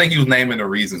 Because I think he was naming the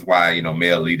reasons why,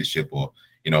 male leadership or,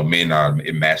 men are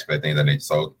emasculate, things like that.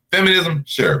 So feminism,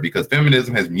 sure, because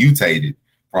feminism has mutated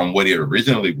from what it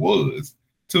originally was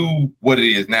to what it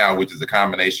is now, which is a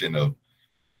combination of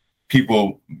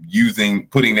people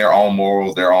putting their own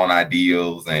morals, their own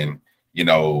ideals, and,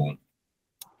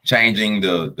 changing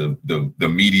the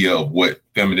media of what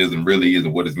feminism really is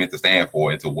and what it's meant to stand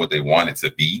for into what they want it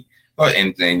to be.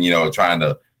 And trying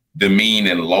to demean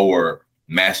and lower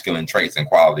masculine traits and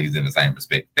qualities in the same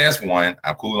respect. That's one.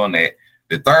 I'm cool on that.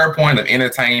 The third point of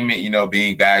entertainment,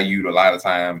 being valued a lot of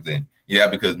times, and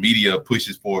because media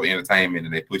pushes forward entertainment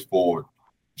and they push forward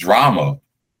drama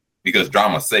because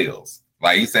drama sells.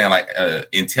 Like he's saying,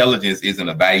 intelligence isn't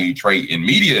a valued trait, and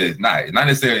media is not. It's not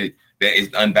necessarily that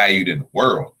it's unvalued in the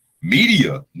world.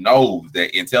 Media knows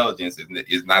that intelligence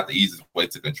is not the easiest way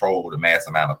to control the mass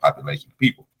amount of population of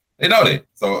people. They know that.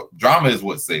 So drama is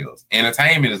what sells.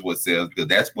 Entertainment is what sells because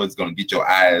that's what's going to get your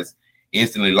eyes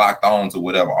instantly locked on to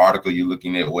whatever article you're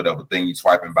looking at, whatever thing you're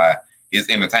swiping by. It's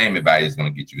entertainment value is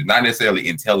going to get you. It's not necessarily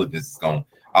intelligence is going to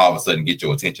all of a sudden get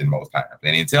your attention most times.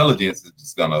 And intelligence is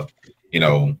just going to,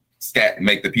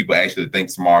 make the people actually think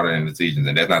smarter in decisions.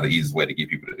 And that's not the easiest way to get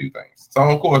people to do things. So,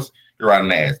 of course, you're right on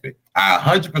that aspect. I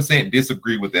 100%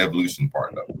 disagree with the evolution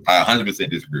part, though. I 100%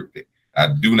 disagree with it. I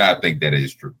do not think that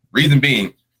is true. Reason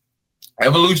being,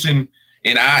 evolution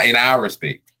in our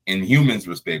respect, in humans'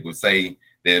 respect, would say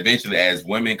that eventually as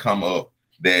women come up,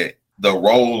 that the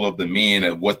role of the men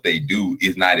and what they do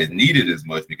is not as needed as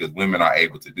much because women are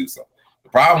able to do so. The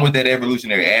problem with that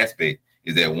evolutionary aspect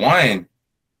is that one,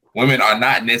 women are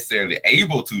not necessarily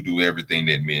able to do everything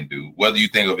that men do, whether you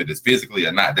think of it as physically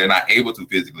or not. They're not able to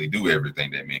physically do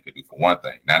everything that men could do, for one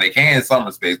thing. Now, they can in some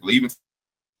respects, but even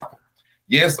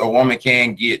yes, a woman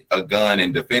can get a gun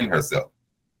and defend herself.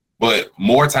 But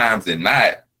more times than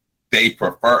not, they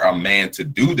prefer a man to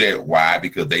do that. Why?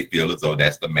 Because they feel as though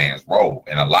that's the man's role.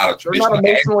 And a lot of traditional they're not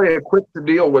emotionally equipped to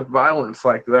deal with violence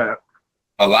like that.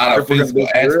 A lot of physical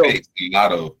aspects, a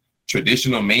lot of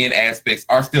traditional men aspects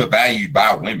are still valued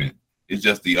by women. It's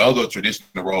just the other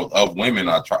traditional roles of women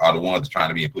are the ones trying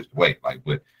to be pushed away.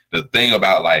 But the thing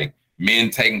about men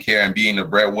taking care and being the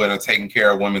breadwinner, taking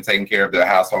care of women, taking care of their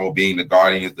household, being the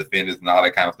guardians, defenders, and all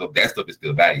that kind of stuff, that stuff is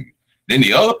still valued. Then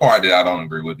the other part that I don't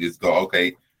agree with is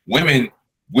women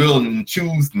will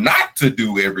choose not to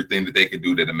do everything that they can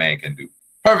do that a man can do.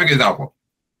 Perfect example.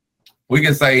 We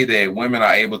can say that women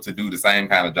are able to do the same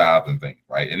kind of jobs and things,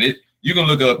 right? And you can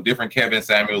look up different Kevin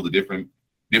Samuels or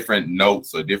different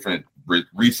notes or different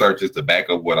researches to back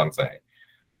up what I'm saying.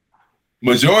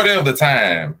 Majority of the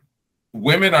time,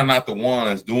 women are not the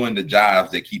ones doing the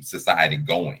jobs that keep society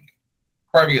going.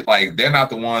 Perfect, they're not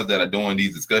the ones that are doing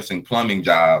these discussion plumbing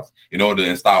jobs in order to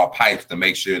install pipes to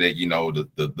make sure that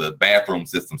the bathroom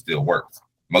system still works.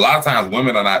 A lot of times,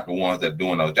 women are not the ones that are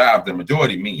doing those jobs. The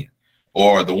majority men,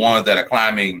 or the ones that are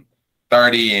climbing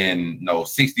 30 and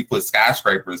 60-foot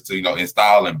skyscrapers to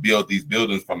install and build these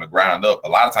buildings from the ground up. A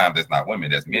lot of times that's not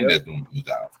women, that's men that's doing those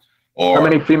jobs. Or how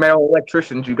many female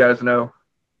electricians you guys know?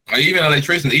 Or even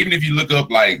electricians, even if you look up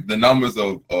the numbers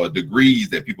of degrees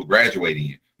that people graduate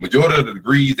in, majority of the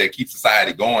degrees that keep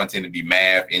society going tend to be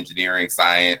math, engineering,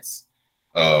 science.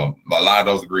 A lot of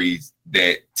those degrees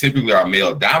that typically are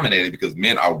male dominated because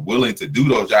men are willing to do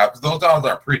those jobs because those jobs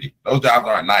aren't pretty. Those jobs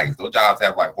aren't nice. Those jobs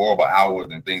have horrible hours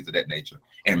and things of that nature.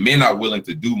 And men are willing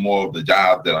to do more of the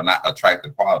jobs that are not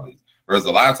attractive qualities. Whereas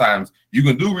a lot of times you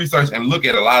can do research and look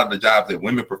at a lot of the jobs that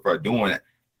women prefer doing,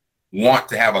 want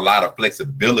to have a lot of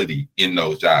flexibility in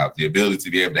those jobs, the ability to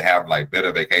be able to have like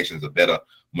better vacations, a better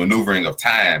maneuvering of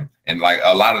time. And like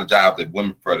a lot of the jobs that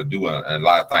women prefer to do, and a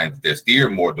lot of times they're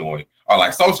steered more doing, are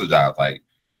like social jobs, like,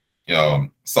 you know,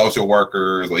 social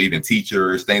workers or even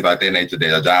teachers, things like that nature.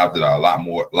 There are jobs that are a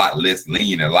lot less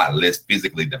lean and a lot less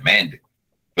physically demanding.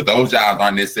 But those jobs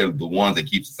aren't necessarily the ones that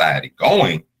keep society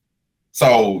going.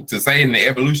 So to say in the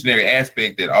evolutionary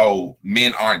aspect that, oh,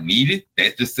 men aren't needed,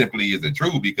 that just simply isn't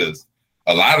true, because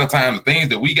a lot of times the things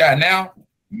that we got now,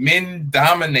 men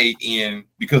dominate in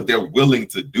because they're willing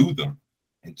to do them.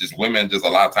 And just women just a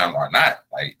lot of times are not.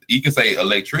 Like you can say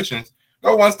electricians,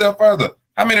 go one step further.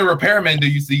 How many repairmen do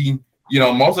you see? You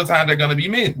know, most of the time they're going to be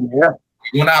men. Yeah.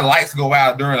 When our lights go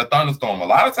out during a thunderstorm, a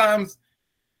lot of times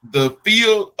the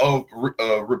field of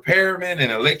repairmen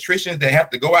and electricians that have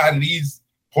to go out in these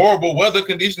horrible weather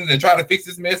conditions and try to fix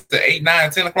this mess to 8,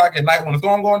 9, 10 o'clock at night when the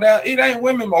storm going down, it ain't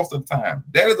women most of the time.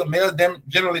 That is a male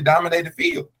generally dominated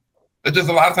field. That's just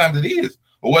a lot of times it is.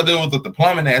 Or whether it was the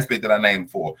plumbing aspect that I named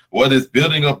before, whether it's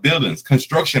building up buildings,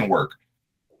 construction work,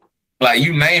 like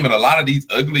you name it, a lot of these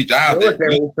ugly jobs, whether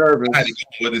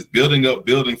it's building up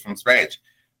buildings from scratch,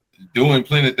 doing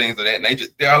plenty of things of that nature,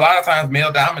 they're a lot of times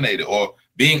male dominated. Or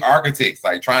being architects,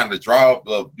 like trying to draw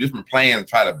up different plans,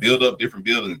 try to build up different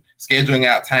buildings, scheduling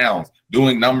out towns,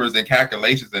 doing numbers and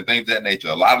calculations and things of that nature.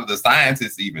 A lot of the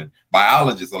scientists, even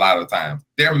biologists, a lot of the times,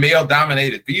 they're male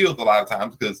dominated fields a lot of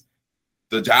times because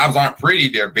the jobs aren't pretty.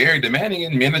 They're very demanding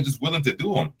and men are just willing to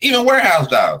do them. Even warehouse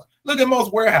jobs. Look at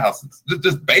most warehouses,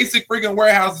 just basic freaking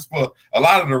warehouses for a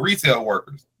lot of the retail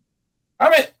workers.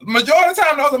 I mean, majority of the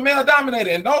time, those are male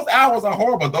dominated and those hours are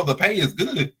horrible, though the pay is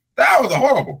good. The hours are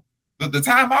horrible. The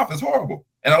time off is horrible.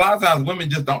 And a lot of times women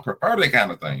just don't prefer that kind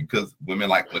of thing because women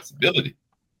like flexibility.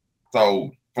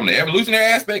 So from the evolutionary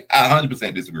aspect, I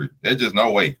 100% disagree. There's just no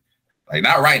way. Like,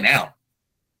 not right now.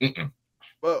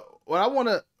 But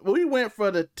we went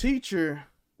for the teacher.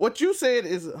 What you said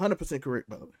is 100% correct,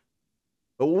 by the way.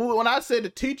 But when I said the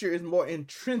teacher is more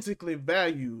intrinsically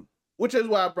valued, which is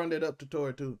why I brought that up to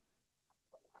Tori too.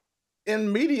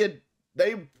 In media,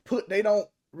 they don't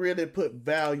really put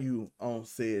value on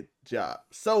said job.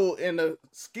 So in the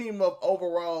scheme of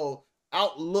overall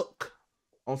outlook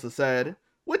on society,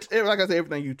 which, like I said,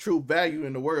 everything you true value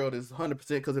in the world is 100%,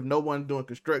 because if no one's doing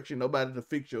construction, nobody to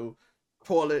fix your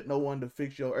toilet, no one to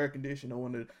fix your air conditioner, no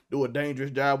one to do a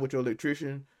dangerous job with your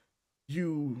electrician,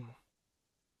 you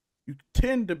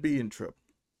tend to be in trouble.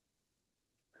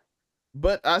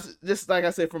 But just like I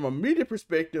said, from a media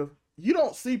perspective, you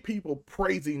don't see people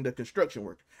praising the construction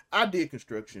worker. I did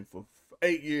construction for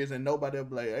 8 years and nobody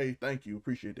ever like, hey, thank you,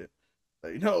 appreciate that.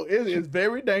 Like, no, it is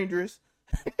very dangerous.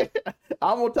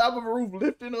 I'm on top of a roof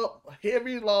lifting up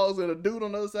heavy logs and a dude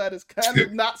on the other side is kind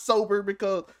of not sober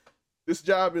because this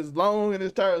job is long and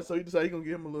it's tired, so he decided he's gonna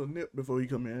give him a little nip before he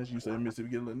come in. As you say, Mississippi,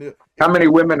 get a little nip. How many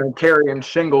women are carrying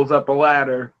shingles up a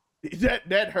ladder?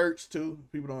 That hurts too.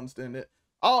 People don't understand that.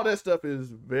 All that stuff is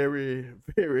very,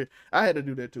 very. I had to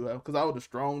do that too because I was a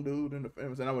strong dude in the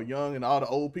family, and I was young, and all the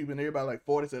old people and everybody like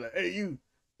 40 said, like, "Hey, you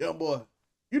young boy,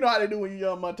 you know how they do when you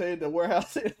young Monte at the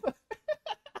warehouse."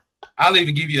 I'll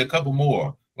even give you a couple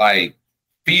more, like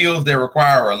fields that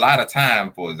require a lot of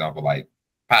time. For example, like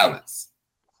pilots.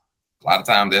 A lot of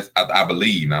times that's, I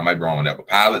believe, now I might be wrong on that, but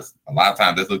pilots, a lot of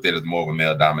times that's looked at as more of a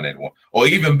male-dominated one. Or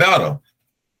even better,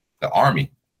 the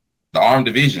Army, the Armed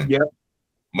Division. Yep.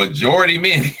 Majority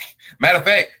men. Matter of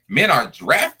fact, men are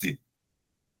drafted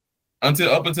up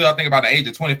until I think about the age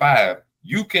of 25.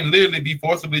 You can literally be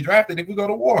forcibly drafted if you go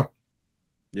to war.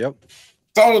 Yep.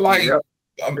 So like, yep.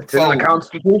 It's in the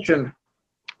Constitution.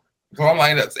 So I'm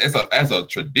like, that's a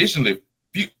traditionally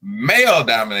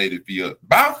male-dominated field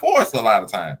by force a lot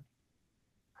of time.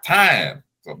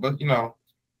 So, but you know,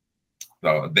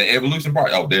 the evolution part.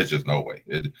 Oh, there's just no way.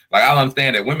 Like I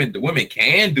understand that women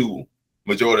can do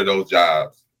majority of those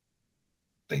jobs.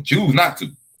 They choose not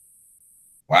to.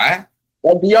 Why?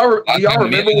 Well, do y'all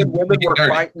remember when women were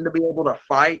fighting to be able to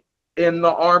fight in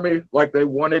the Army like they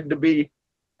wanted to be?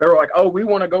 They were like, oh, we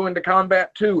want to go into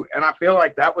combat too. And I feel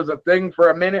like that was a thing for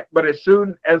a minute. But as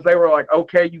soon as they were like,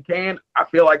 okay, you can, I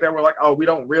feel like they were like, oh, we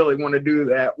don't really want to do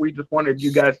that. We just wanted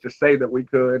you guys to say that we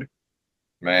could.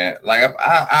 Man, like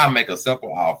I'll make a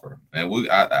simple offer, and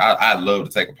I'd love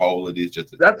to take a poll of this.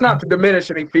 That's not to diminish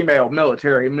any female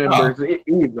military members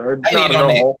either. Not at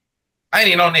all. I ain't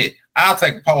even on it. I'll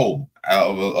take a poll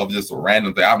of just a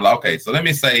random thing. I'm like, okay, so let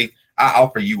me say I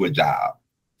offer you a job.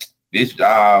 This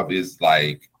job is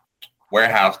like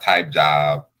warehouse type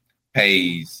job,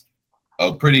 pays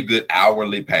a pretty good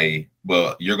hourly pay,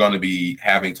 but you're going to be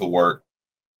having to work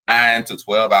 9 to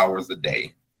 12 hours a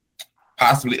day,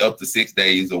 possibly up to 6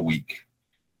 days a week.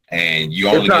 And you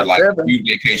only get like 7. A few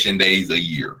vacation days a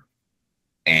year.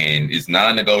 And it's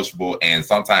non-negotiable. And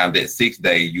sometimes that 6th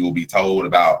day, you will be told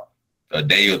about a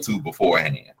day or two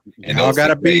beforehand. And y'all got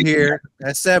to be here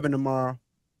at 7 tomorrow.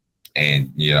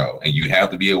 And, you know, and you have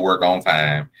to be at work on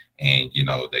time. And, you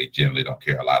know, they generally don't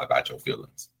care a lot about your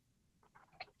feelings.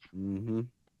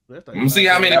 Mm-hmm. See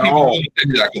how many people,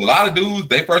 like a lot of dudes,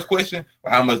 their first question,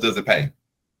 well, how much does it pay?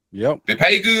 Yep. If it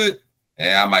pay good,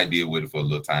 I might deal with it for a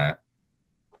little time.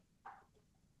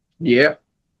 Yeah.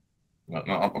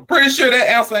 I'm pretty sure that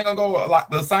answer ain't gonna go like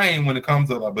the same when it comes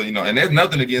to, but you know, and there's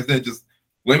nothing against that. Just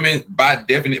women by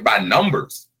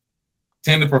numbers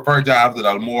tend to prefer jobs that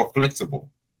are more flexible,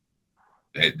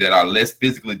 that are less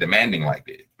physically demanding like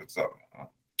that. So,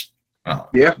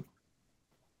 yeah.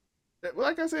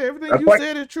 Like I said, everything you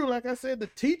said is true. Like I said, the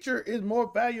teacher is more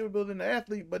valuable than the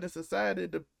athlete, but in society,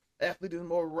 the athlete is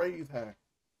more raised high.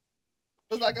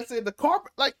 Because like I said, the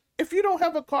carpet, like if you don't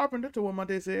have a carpenter, to what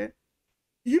Monte said,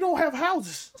 you don't have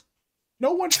houses.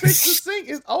 No one fixed the sink.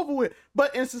 It's over with.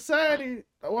 But in society,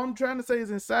 what I'm trying to say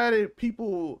is in society,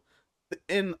 people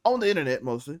on the internet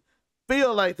mostly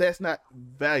feel like that's not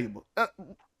valuable.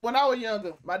 When I was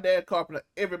younger, my dad carpenter,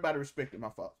 everybody respected my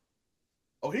father.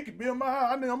 Oh, he can build my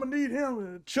house. I'm gonna need him.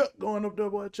 And Chuck going up there,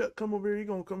 boy. Chuck come over here. He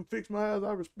gonna come fix my house.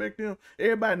 I respect him.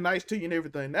 Everybody nice to you and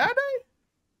everything. Nowadays,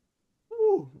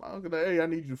 my uncle like, hey, I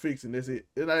need you to fix it. And that's it.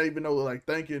 And I even know like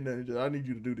thank you. And just, I need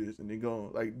you to do this. And then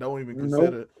go like don't even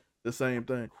consider the same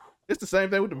thing. It's the same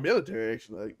thing with the military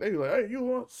actually. Like they be like, hey, you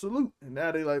want salute? And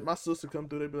now they like my sister come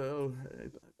through. They be like, oh, hey,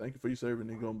 thank you for your service. And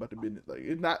they going about the business. Like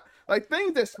it's not like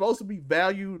things that's supposed to be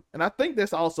valued. And I think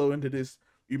that's also into this.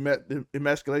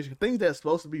 Emasculation, things that's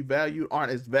supposed to be valued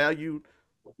aren't as valued.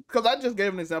 Because I just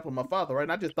gave an example of my father, right?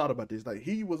 And I just thought about this. Like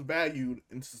he was valued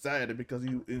in society because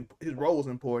his role is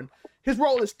important. His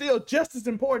role is still just as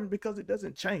important because it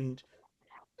doesn't change.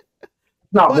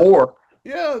 Not more.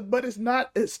 Yeah, but it's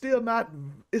not. It's still not.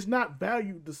 It's not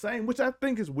valued the same, which I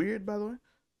think is weird, by the way.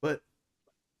 But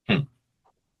and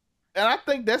I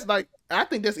think that's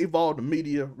evolved the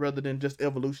media rather than just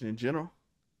evolution in general.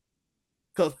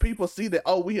 Because people see that,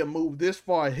 oh, we have moved this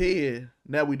far ahead,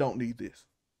 now we don't need this.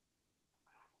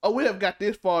 Oh, we have got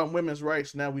this far in women's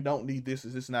rights, now we don't need this,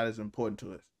 it's not as important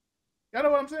to us. You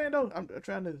know what I'm saying, though? I'm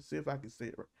trying to see if I can say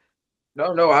it right.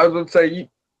 No, I was going to say, you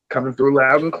coming through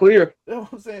loud and clear. You know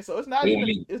what I'm saying? So it's not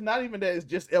even that it's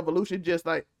just evolution, just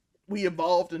like we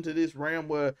evolved into this realm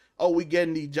where, oh, we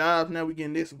getting these jobs, now we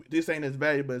getting this ain't as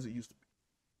valuable as it used to be.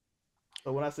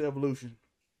 So when I say evolution,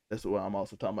 that's what I'm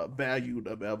also talking about, value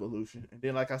of evolution. And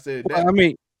then, like I said,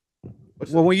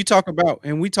 when you talk about,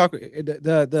 and we talk,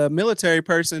 the military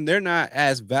person, they're not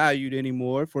as valued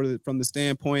anymore from the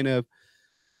standpoint of,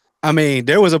 I mean,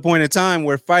 there was a point in time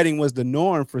where fighting was the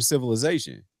norm for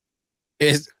civilization.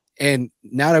 And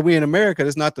now that we're in America,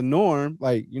 that's not the norm.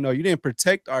 Like, you know, you didn't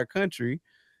protect our country.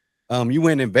 You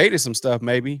went and invaded some stuff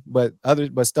maybe, but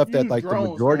stuff that like the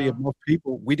majority of most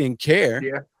people, we didn't care.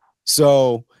 Yeah.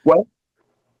 So,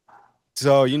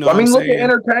 you know, I mean, look at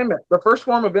entertainment. The first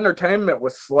form of entertainment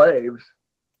was slaves.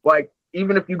 Like,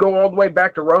 even if you go all the way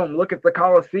back to Rome, look at the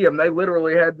Colosseum. They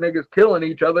literally had niggas killing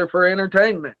each other for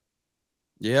entertainment.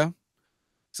 Yeah.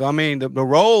 So I mean, the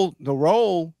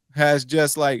role has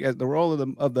just like as the role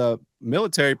of the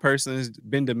military person has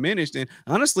been diminished. And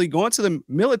honestly, going to the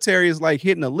military is like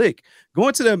hitting a lick.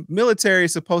 Going to the military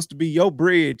is supposed to be your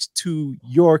bridge to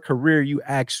your career you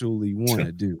actually want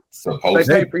to do. They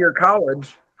pay for your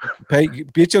college.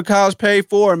 Get your college paid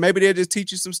for, and maybe they'll just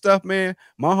teach you some stuff, man.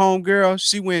 My homegirl,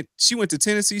 she went to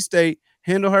Tennessee State,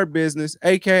 handled her business,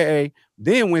 aka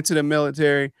then went to the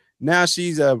military. Now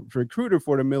she's a recruiter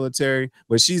for the military,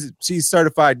 but she's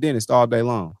certified dentist all day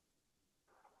long.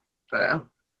 Yeah.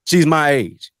 She's my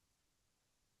age.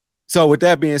 So with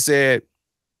that being said,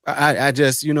 I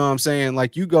just, you know what I'm saying?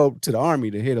 Like you go to the army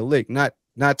to hit a lick, not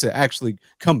to actually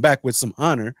come back with some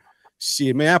honor.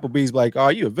 Shit, man, Applebee's like, oh,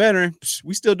 you a veteran?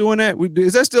 We still doing that?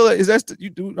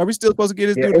 Are we still supposed to get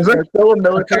this dude? Is there still a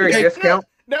military discount?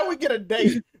 Now we get a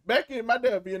day. Back in my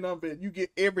day, Vietnam vet, you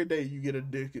get every day you get a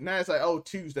discount. Now it's like, oh,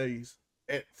 Tuesdays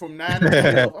from 9 to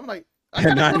 12. I'm like, I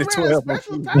got 9 to 12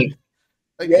 special time.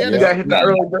 Like, you got hit the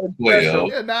early bird special.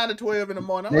 Yeah, 9 to 12 in the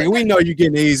morning. Hey, we know you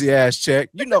getting an easy ass check.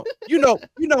 You know,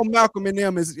 Malcolm and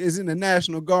them is in the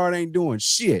National Guard, ain't doing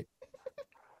shit.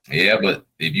 Yeah, but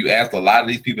if you ask a lot of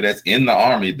these people that's in the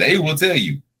army, they will tell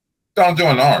you, don't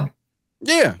join the army.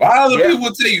 Yeah. A lot of people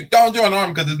will tell you, don't join the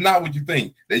army because it's not what you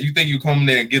think. That you think you come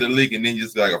there and get a lick and then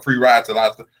just like a free ride to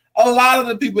lots of. A lot of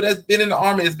the people that's been in the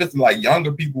army, especially like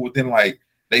younger people within like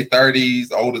their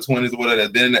 30s, older 20s, or whatever,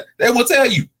 that's been in there, they will tell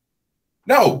you,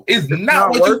 no, it's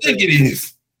not what you think it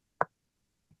is.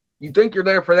 You think you're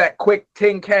there for that quick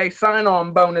 10K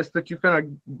sign-on bonus that you're gonna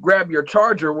grab your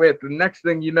charger with, the next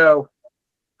thing you know.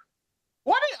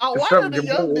 Why do the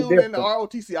young dude in the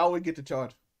ROTC always get the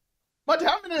charger? But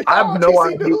how many I have no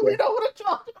idea. We know what a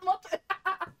charger.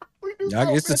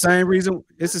 It's the same reason.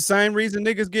 It's the same reason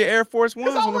niggas get Air Force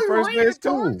Ones on the first day of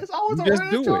school. It's always you a just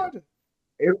red do charger.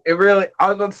 It really. I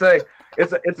was gonna say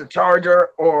it's a Charger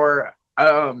or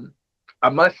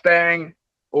a Mustang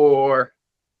or.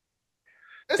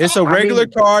 It's a regular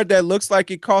car that looks like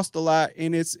it costs a lot,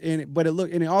 and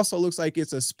it also looks like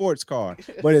it's a sports car,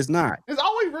 but it's not. It's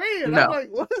always red. No. I'm like,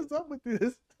 what is up with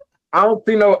this? I don't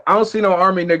see no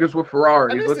army niggas with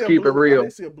Ferraris. Let's keep it real. I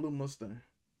didn't see a blue Mustang,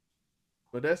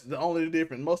 but that's the only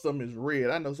difference. Most of them is red.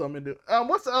 I know some of them.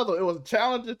 What's the other? It was a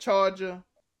Challenger, Charger,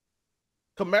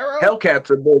 Camaro. Hellcats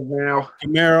are big now.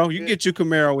 Camaro, you get your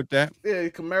Camaro with that. Yeah,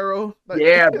 Camaro. Like,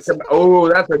 yeah. That's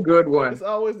a good one. It's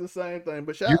always the same thing.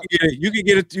 But you can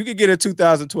get a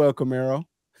 2012 Camaro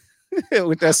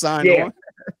with that sign on.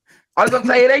 I was gonna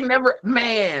say it ain't never,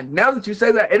 man. Now that you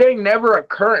say that, it ain't never a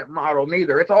current model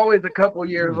neither. It's always a couple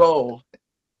years old.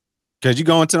 Cause you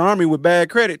go into the army with bad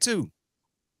credit too.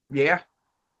 Yeah.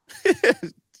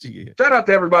 Shout out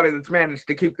to everybody that's managed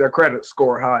to keep their credit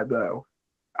score high though.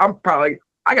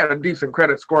 I got a decent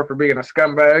credit score for being a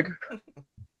scumbag.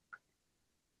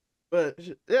 But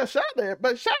yeah, shout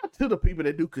out to the people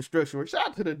that do construction work. Shout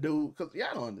out to the dude, because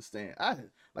y'all don't understand. I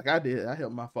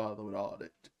helped my father with all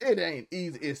that. It ain't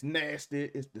easy. It's nasty.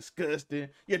 It's disgusting.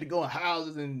 You have to go in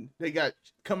houses and they got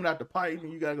coming out the pipe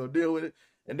and you gotta go deal with it.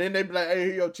 And then they be like, "Hey,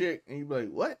 here your check," and you be like,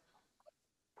 "What?"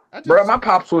 Bro, my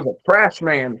pops was a trash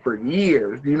man for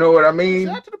years. You know what I mean?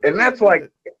 And that's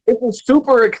like it's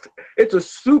a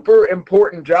super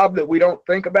important job that we don't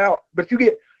think about. But you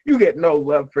get no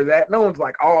love for that. No one's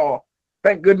like, "Oh,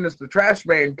 thank goodness the trash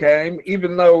man came."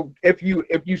 Even though if you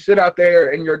sit out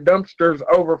there and your dumpster's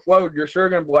overflowed, you're sure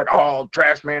gonna be like, "Oh,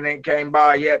 trash man ain't came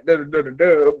by yet." But by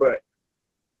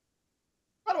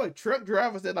the way, truck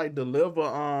drivers that like deliver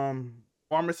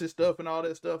pharmacy stuff and all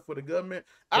that stuff for the government,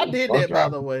 I did that by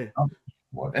the way.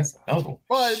 Well, that's another one.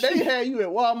 Boy, they had you at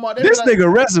Walmart. This nigga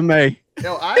resume.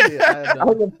 Yo, I did.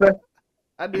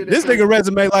 I did this nigga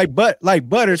resume like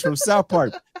Butters from South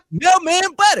Park.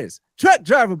 Mailman Butters, truck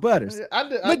driver Butters,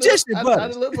 magician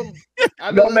Butters.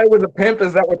 Zelme was a pimp.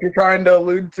 Is that what you're trying to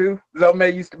allude to?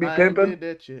 Zelme used to be pimping.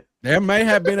 That shit. There may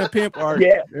have been a pimp arc.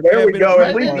 Yeah, there we go.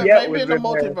 At least maybe in the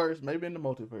multiverse. Maybe in the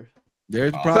multiverse.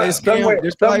 There's probably a scam.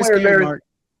 There's probably a scam arc.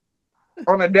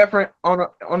 On a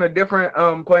different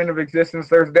plane of existence,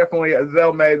 there's definitely a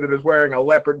Zelme that is wearing a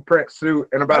leopard print suit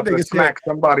and about to smack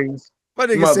somebody's. My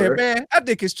nigga said, "Man, I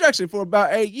did construction for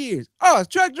about 8 years. Oh,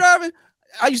 truck driving?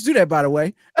 I used to do that, by the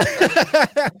way."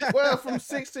 Well, from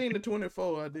 16 to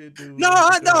 24, I did do. No,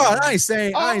 I ain't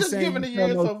saying. I'm just giving the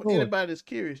years so anybody that's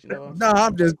curious, you know. No,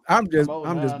 I'm just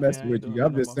messing with you.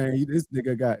 I'm just saying this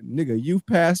nigga got youth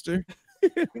pastor.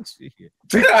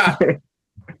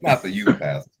 Not the youth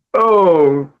pastor.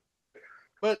 Oh.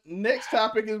 But next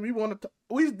topic is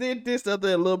we did this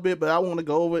other a little bit, but I want to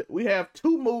go over it. We have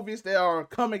 2 movies that are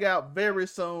coming out very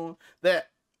soon that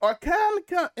are kind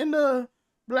of in the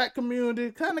black community,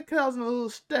 kind of causing a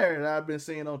little stir that I've been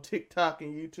seeing on TikTok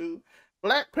and YouTube.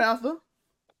 Black Panther,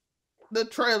 the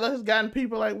trailer has gotten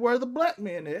people like, "Where are the black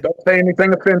men at?" Don't say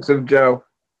anything offensive, Joe.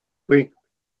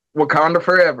 Wakanda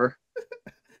forever.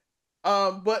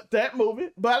 But that movie,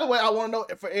 by the way, I want to know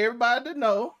for everybody to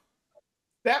know.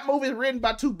 That movie is written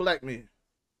by 2 black men.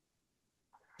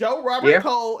 Joe Robert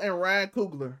Cole and Ryan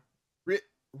Coogler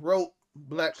wrote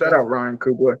Black Panther. Shout out Ryan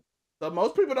Coogler. So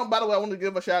most people don't, by the way, I want to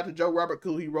give a shout out to Joe Robert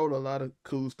Cole. He wrote a lot of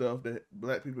cool stuff that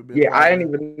black people been. Yeah, I didn't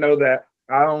even know that.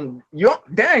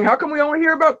 Dang, how come we only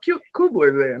hear about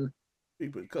Coogler then?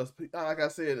 People, because like I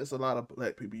said, it's a lot of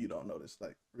black people you don't know that's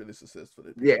like really successful.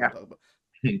 Yeah.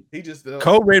 He just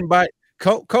co-written by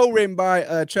Trevor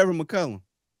McCullum.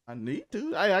 I need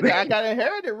to. I got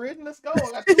inherited written. Let's go.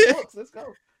 I got 2 books. Let's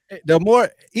go. The more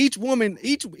each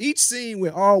scene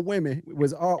with all women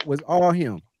was all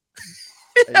him.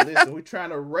 Hey, listen, we're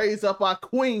trying to raise up our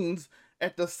queens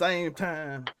at the same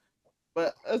time.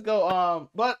 But let's go.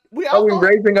 But we are we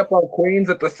raising up our queens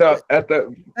at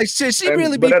the like shit? She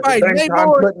really be fighting. They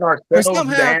or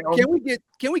somehow can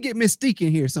we get Mystique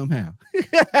in here somehow?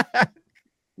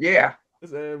 Yeah.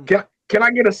 Can I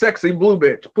get a sexy blue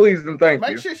bitch, please and thank you?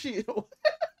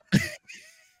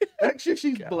 Make sure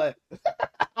she's black.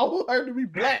 I want her to be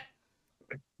black.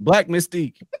 Black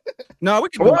Mystique. No, we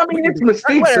can. Well, I mean, it's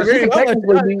Mystique, so she can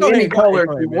technically be any color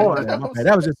she wants.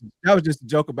 That was just a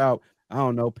joke about, I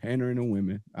don't know, pandering to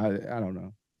women. I don't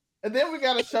know. And then we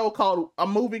got a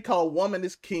movie called Woman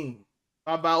is King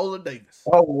by Viola Davis.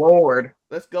 Oh Lord.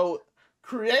 Let's go.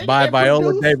 Created by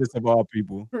Viola Davis of all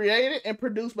people. Created and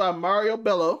produced by Mario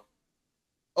Bello,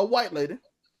 a white lady,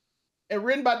 and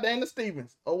written by Dana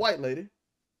Stevens, a white lady.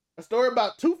 A story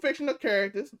about two fictional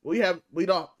characters. We have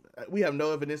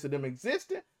no evidence of them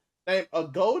existing, named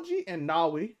Agoji and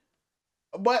Nawi,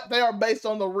 but they are based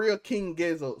on the real King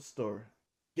Gezo story.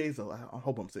 Gezo, I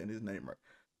hope I'm saying his name right.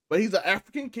 But he's an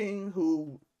African king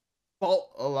who fought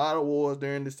a lot of wars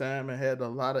during this time and had a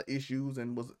lot of issues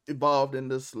and was involved in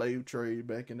the slave trade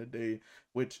back in the day,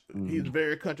 which he's a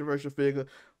very controversial figure,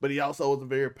 but he also was a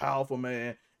very powerful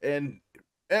man. And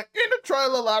in the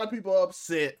trailer, a lot of people are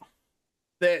upset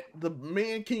that the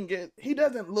man King he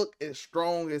doesn't look as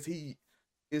strong as he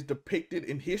is depicted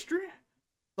in history.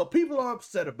 So people are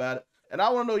upset about it. And I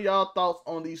want to know y'all thoughts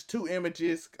on these two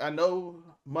images. I know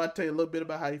Monte a little bit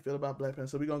about how you feel about Black Panther.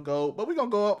 So we're gonna go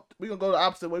the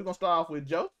opposite way. We're gonna start off with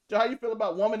Joe. Joe, how you feel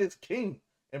about Woman is King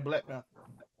in Black Panther?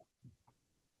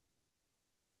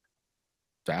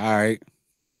 All right.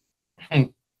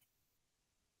 I'm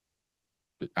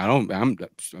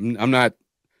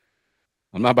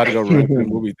not about to go run to the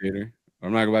movie theater.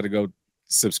 I'm not about to go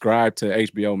subscribe to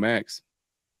HBO Max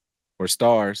or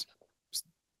Stars.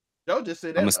 Joe just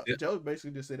said that. Joe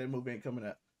basically just said that movie ain't coming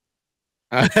out.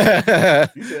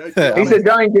 He said,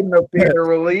 "Y'all ain't getting no theater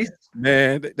release."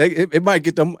 Man, it might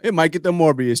get them. It might get the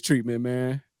Morbius treatment,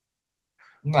 man.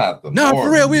 No, for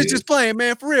real. We was just playing,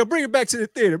 man. For real, bring it back to the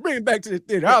theater.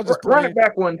 I was just run it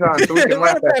back one time, so we can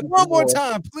run it back one more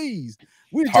time, please.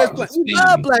 We just we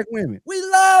love black women. We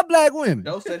love black women.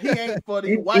 Joe said he ain't for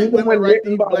the white women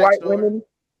written by white women.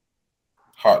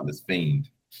 Heartless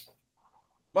fiend.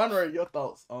 Monroe, your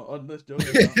thoughts on this, Joe?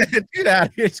 Get out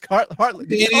of here, Heartless.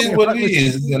 It is what it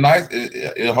is. It's a nice.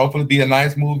 It'll hopefully be a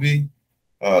nice movie.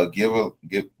 Give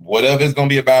whatever it's gonna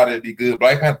be about it. Be good.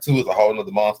 Black Panther 2 is a whole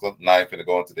nother monster. Not even gonna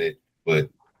go into that. But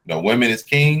Women is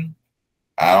King.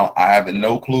 I have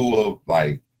no clue of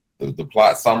like the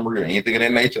plot summary or anything of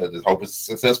that nature. I just hope it's a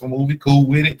successful movie. Cool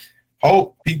with it.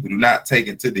 Hope people do not take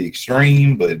it to the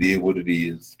extreme, but it is what it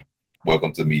is.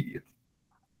 Welcome to media.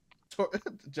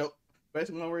 Joe.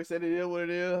 Basically, where he said it is what it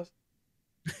is.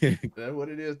 That's what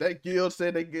it is. That guild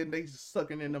said they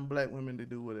sucking in them black women to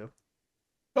do whatever.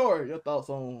 Tori, your thoughts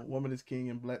on Woman is King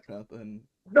and Black Panther? And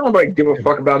nobody give a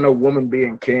fuck about no woman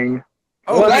being king.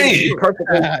 Oh,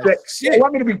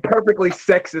 want me to be perfectly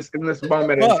sexist in this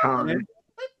moment in time.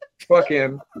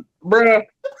 Fucking, bruh,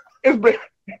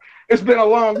 it's been a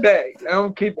long day.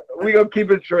 We gonna keep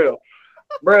it real,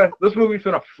 bruh. This movie's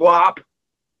gonna flop.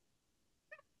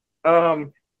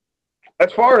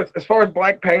 As far as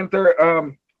Black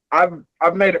Panther,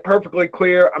 I've made it perfectly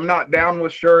clear I'm not down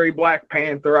with Shuri Black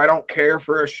Panther. I don't care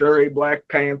for a Shuri Black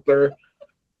Panther.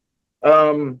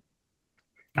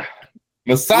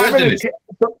 Misogynist.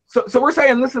 So we're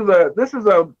saying this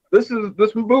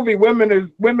movie Woman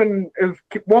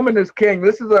is King.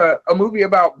 This is a movie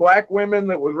about black women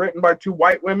that was written by two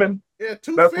white women. Yeah,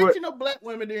 two fictional black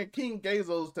women during King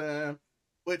Gezo's time.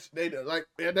 Which they like,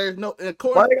 there's no,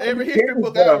 according to every history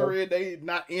book I ever read, they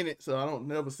not in it, so I don't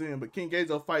never see him. But King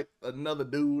Gezo fight another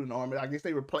dude in the army. I guess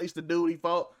they replaced the dude he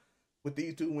fought with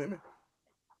these two women,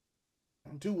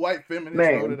 and two white feminists.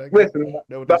 Man, listen,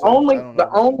 the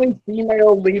only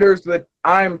female leaders that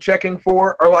I'm checking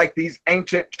for are like these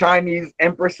ancient Chinese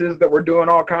empresses that were doing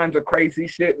all kinds of crazy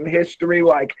shit in history.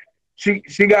 Like she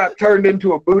got turned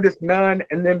into a Buddhist nun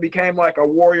and then became like a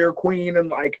warrior queen and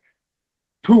like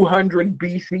 200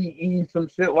 BCE, some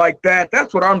shit like that.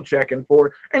 That's what I'm checking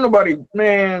for. Ain't nobody,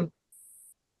 man.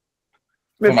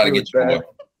 Somebody get your boy.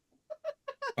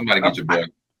 Somebody get your boy.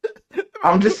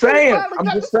 I'm just saying.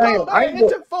 I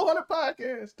took 400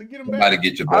 podcasts to get him back. Somebody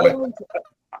get your boy.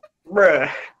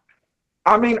 Bruh.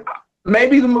 I mean,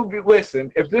 maybe the movie,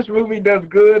 listen, if this movie does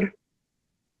good,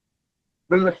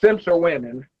 then the Simps are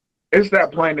winning. It's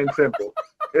that plain and simple.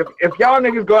 If y'all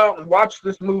niggas go out and watch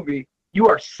this movie, you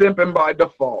are simping by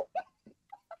default.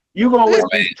 You gonna let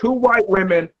these two white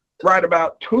women write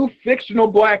about two fictional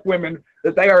black women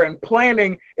that they are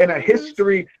implanting in a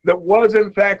history that was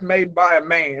in fact made by a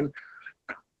man.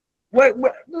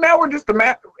 Now we're just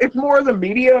it's more the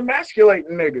media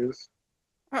emasculating niggas.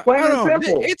 Plain and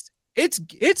simple.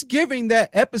 It's giving that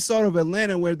episode of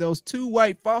Atlanta where those two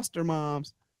white foster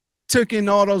moms took in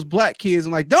all those black kids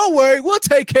and like, don't worry, we'll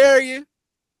take care of you.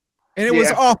 And it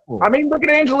was awful. I mean, look at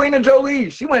Angelina Jolie.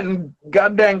 She went and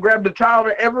goddamn grabbed a child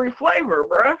of every flavor,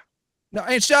 bruh. No,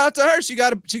 and shout out to her. She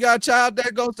got a child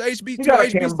that goes to HB2. She got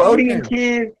a Cambodian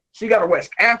kid. She got a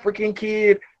West African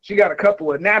kid. She got a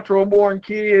couple of natural born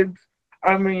kids.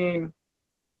 I mean,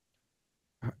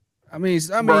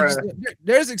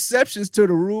 there's exceptions to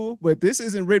the rule, but this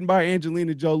isn't written by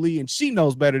Angelina Jolie, and she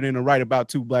knows better than to write about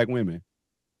 2 black women.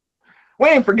 We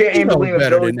ain't forget Angelina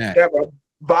Jolie.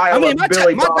 I mean, my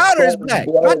daughter is black.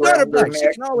 My daughter black.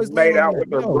 She can always made out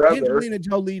with her brother. Angelina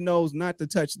Jolie knows not to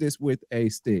touch this with a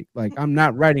stick. Like, I'm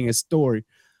not writing a story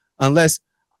unless,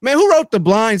 man, who wrote The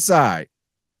Blind Side?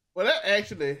 Well, that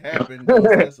actually happened.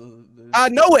 I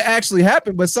know it actually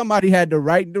happened, but somebody had to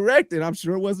write and direct it. I'm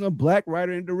sure it wasn't a black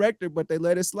writer and director, but they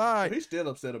let it slide. He's still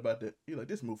upset about that. He's like,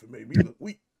 this movie made me look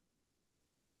weak.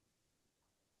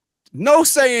 No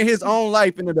saying his own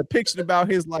life in the depiction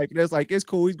about his life. That's like, it's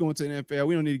cool. He's going to the NFL.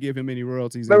 We don't need to give him any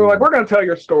royalties. They were like, we're going to tell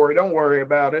your story. Don't worry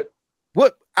about it.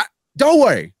 What? Don't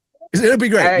worry. It'll be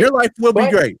great. Hey, your life will be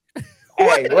great.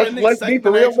 Hey, let's be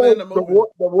for real. The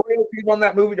royalties on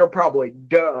that movie are probably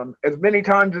dumb. As many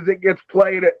times as it gets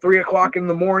played at 3:00 in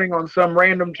the morning on some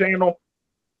random channel.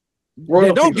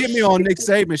 Yeah, don't get me on Nick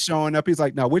Saban showing up. He's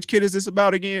like, now, which kid is this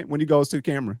about again? When he goes to the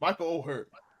camera. Michael O'Hare.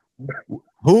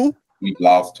 Who? We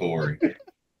lost Tory.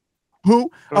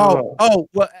 Who? Oh,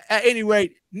 well, at any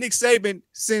rate, Nick Saban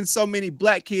sends so many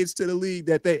black kids to the league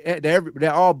that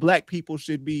that all black people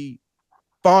should be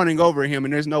fawning over him,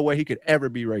 and there's no way he could ever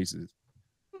be racist.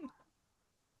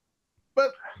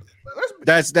 But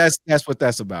that's what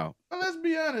that's about. But let's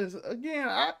be honest. Again,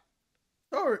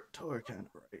 Tory kind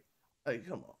of right. Like,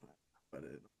 come on, but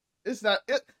it's not.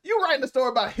 You're writing a story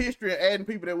about history and adding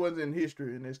people that wasn't in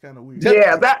history, and it's kind of weird.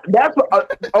 Yeah, that's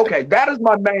okay. That is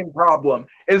my main problem.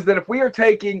 Is that if we are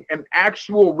taking an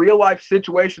actual real life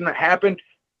situation that happened,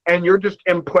 and you're just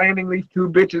implanting these 2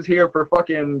 bitches here for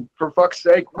fuck's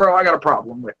sake, bro, I got a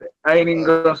problem with it. I ain't even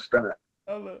gonna stunt.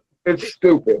 It's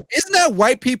stupid. Isn't that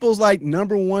white people's like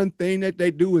number one thing that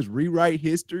they do is rewrite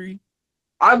history?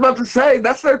 I was about to say,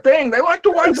 that's their thing. They like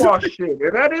to whitewash shit.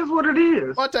 And that is what it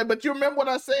is. But you remember what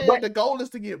I said? The goal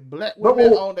is to get black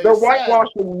women on their side. They're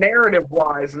whitewashing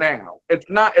narrative-wise now. It's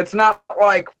not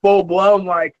like full-blown,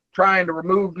 like, trying to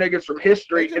remove niggas from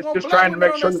history. It's just trying to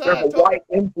make sure that there's a white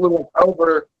influence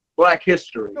over black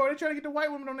history. No, they're trying to get the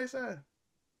white women on their side.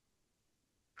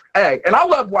 Hey, and I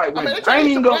love white women. I ain't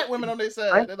even black women on their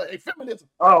side. They're like, hey, feminism.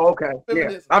 Oh, okay.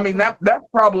 Feminism. Yeah. I mean,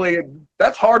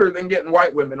 that's harder than getting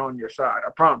white women on your side.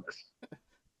 I promise.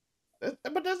 But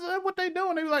that's what they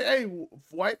doing. They be like, hey,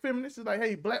 white feminists is like,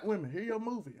 hey, black women, here's your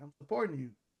movie. I'm supporting you.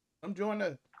 I'm joining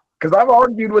us. Because I've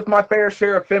argued with my fair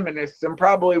share of feminists and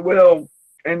probably will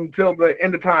until the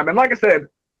end of time. And like I said,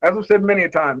 as I've said many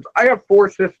times, I have 4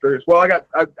 sisters. Well,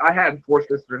 I had 4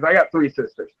 sisters. I got 3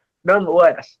 sisters.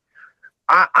 Nonetheless,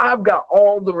 I've got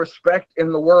all the respect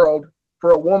in the world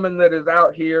for a woman that is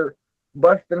out here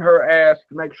busting her ass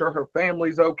to make sure her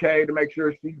family's okay, to make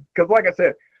sure because like I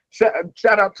said,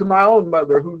 shout out to my own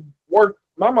mother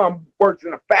my mom works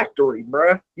in a factory,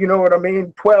 bruh. You know what I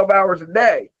mean? 12 hours a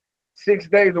day, 6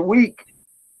 days a week,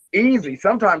 easy,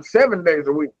 sometimes 7 days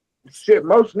a week. Shit,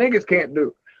 most niggas can't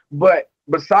do. But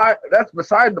that's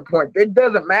beside the point. It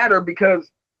doesn't matter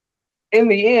because in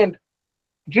the end,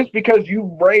 just because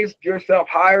you raised yourself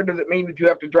higher doesn't mean that you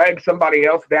have to drag somebody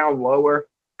else down lower.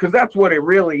 Because that's what it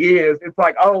really is. It's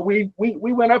like, oh, we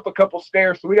went up a couple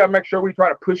stairs, so we got to make sure we try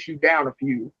to push you down a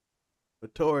few.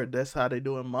 But Tori, that's how they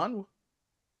do in manhwa.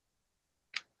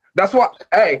 That's why,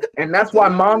 and that's why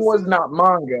manhwa's not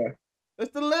manga.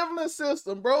 It's the leveling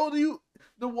system, bro.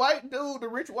 The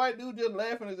rich white dude just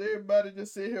laughing as everybody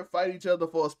just sit here fight each other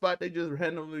for a spot they just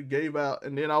randomly gave out.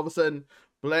 And then all of a sudden,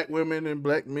 black women and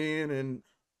black men and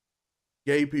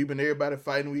gay people and everybody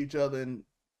fighting with each other. And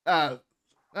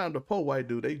the poor white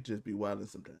dude, they just be wilding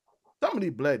sometimes. Some of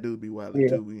these black dudes be wilding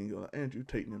too. We ain't gonna Andrew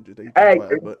Tate them just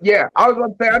wild, but yeah, I was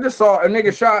gonna say I just saw a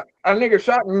nigga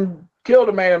shot and killed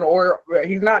a man, or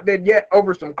he's not dead yet,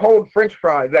 over some cold French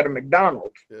fries at a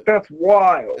McDonald's. Yeah. That's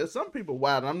wild. There's some people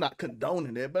wild. I'm not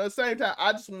condoning that, but at the same time,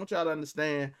 I just want y'all to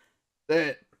understand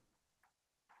that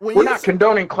we're not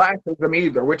condoning classism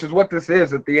either, which is what this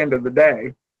is at the end of the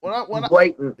day.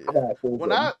 Blatant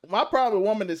classism. My problem with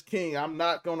woman is king, I'm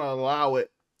not gonna allow it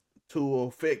to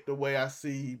affect the way I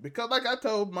see, because like I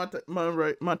told Monte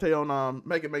on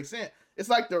Make It Make Sense, it's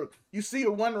like you see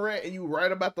a one rat and you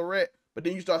write about the rat, but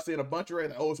then you start seeing a bunch of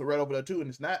rats, it's a rat over there too, and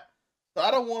it's not. So I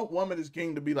don't want Woman is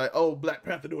King to be like, oh, Black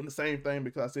Panther doing the same thing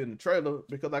because I see it in the trailer,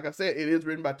 because like I said, it is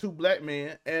written by 2 black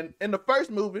men, and in the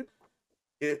first movie,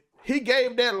 he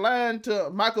gave that line to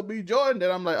Michael B. Jordan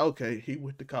that I'm like, okay, he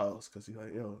with the cause, because he's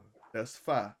like, yo, that's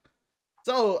fire.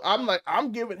 So I'm like,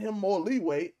 I'm giving him more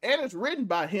leeway, and it's written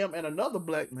by him and another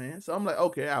black man. So I'm like,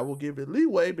 okay, I will give it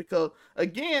leeway because,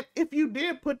 again, if you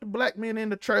did put the black men in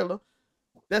the trailer,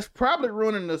 that's probably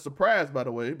ruining the surprise, by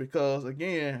the way, because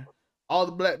again, all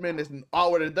the black men that's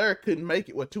already there couldn't make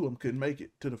it. Well, two of them couldn't make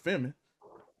it to the filming.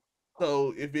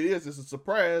 So if it is, it's a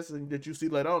surprise and that you see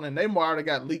later on, and they already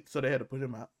got leaked, so they had to put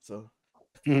him out. So,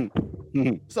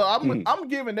 so I'm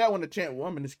giving that one a chance.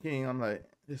 Woman is king. I'm like,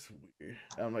 this is weird.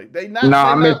 I'm like, they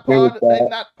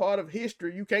not part of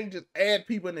history. You can't just add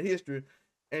people into history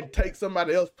and take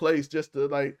somebody else's place just to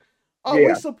like,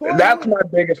 we support. That's my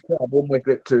biggest problem with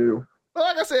it too. But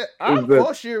like I said, I'm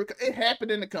for sure it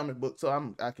happened in the comic book,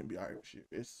 so I can be alright with sure.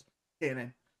 It's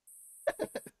canon.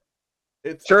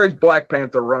 His Black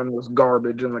Panther run was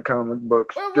garbage in the comic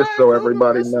books, just so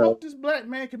everybody knows. Hope this black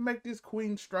man can make this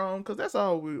queen strong, because that's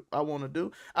all I want to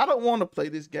do. I don't want to play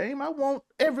this game. I want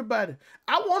everybody.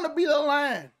 I want to be the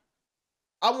lion.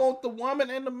 I want the woman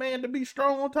and the man to be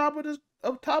strong on top of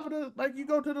the, like you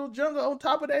go to the jungle on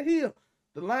top of that hill.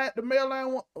 The male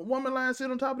lion, woman lion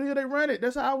sit on top of the hill, they run it.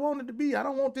 That's how I want it to be. I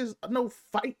don't want this no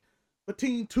fight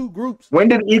between two groups. When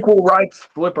did equal rights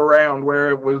flip around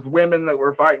where it was women that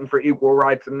were fighting for equal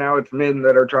rights and now it's men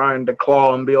that are trying to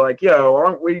claw and be like, yo,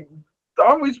 aren't we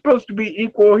supposed to be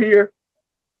equal here?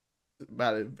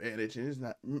 About advantage. It's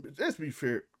not, let's be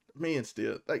fair, men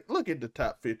still, like, look at the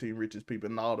top 15 richest people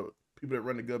and all the people that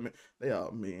run the government, they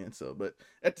all men. So, but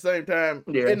at the same time,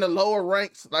 in the lower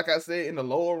ranks, like I said, in the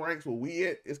lower ranks where we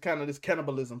at, it's kind of this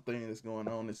cannibalism thing that's going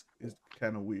on. It's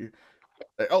kind of weird.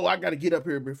 Like, I got to get up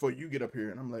here before you get up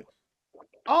here. And I'm like,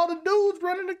 all the dudes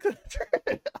running the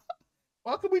country.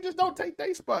 Why could we just don't take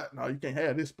their spot? No, you can't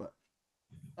have this spot.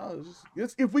 No,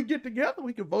 it's if we get together,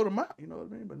 we can vote them out. You know what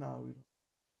I mean? But no, we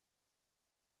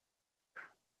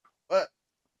don't.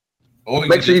 But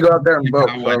make sure you go out there and vote.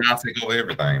 I'll take over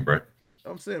everything, bro.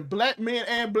 I'm saying black men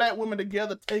and black women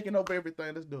together taking over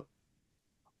everything. Let's do it.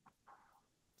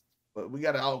 But we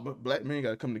but black men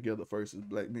gotta come together first as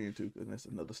black men too, because that's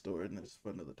another story and that's for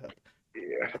another topic.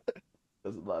 Yeah.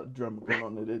 There's a lot of drama going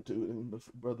on there too, and the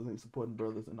brothers ain't supporting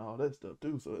brothers and all that stuff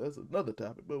too. So that's another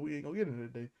topic, but we ain't gonna get into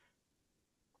it today.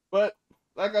 But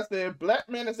like I said, black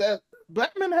men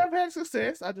have had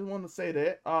success. I just want to say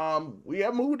that. We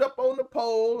have moved up on the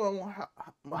poll on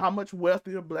how much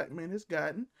wealthier black men has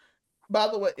gotten. By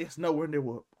the way, it's nowhere near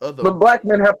what other. But black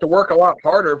men have to work a lot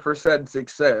harder for said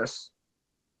success.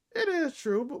 It is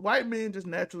true, but white men just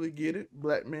naturally get it.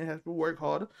 Black men have to work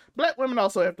harder. Black women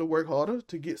also have to work harder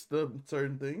to get stuff and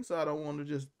certain things. So I don't want to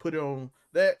just put it on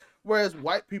that. Whereas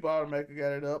white people automatically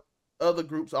got it up. Other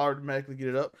groups automatically get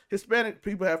it up. Hispanic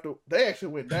people they actually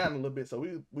went down a little bit. So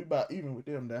we about even with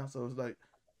them down. So it's like,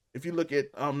 if you look at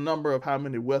number of how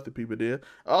many wealthy people there.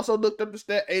 I also looked up the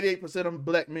stat, 88% of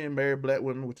black men marry black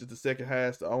women, which is the second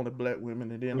highest, the only black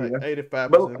women, and then like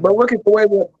 85%. But look at the way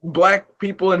that black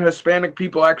people and Hispanic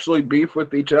people actually beef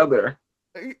with each other.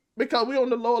 Because we're on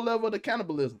the lower level of the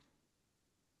cannibalism.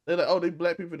 They're like, these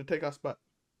black people to take our spot.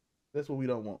 That's what we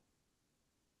don't want.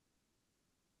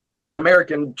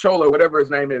 American Cholo, whatever his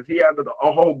name is, he had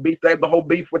a whole beef. They had the whole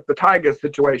beef with the Tyga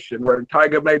situation where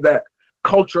Tyga made that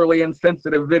culturally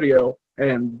insensitive video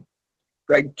and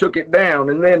they took it down.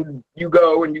 And then you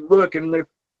go and you look, and this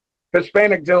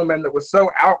Hispanic gentleman that was so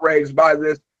outraged by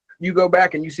this, you go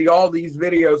back and you see all these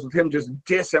videos of him just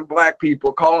dissing black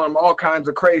people, calling them all kinds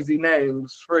of crazy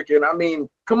names. Freaking, I mean,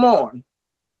 come on.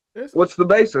 What's the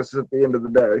basis at the end of the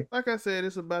day? Like I said,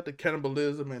 it's about the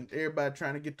cannibalism and everybody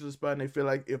trying to get to the spot, and they feel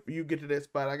like if you get to that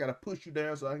spot, I got to push you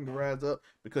down so I can rise up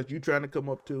because you're trying to come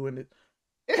up too. And it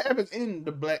happens in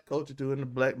the black culture too, in the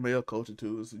black male culture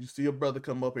too. So you see a brother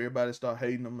come up, everybody start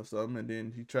hating him or something, and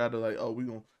then he try to like,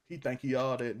 he think he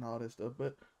all that and all that stuff.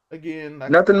 But again,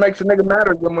 like, nothing makes a nigga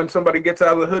madder than when somebody gets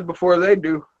out of the hood before they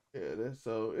do. Yeah,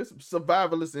 so it's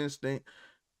survivalist instinct,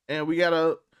 and we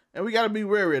gotta be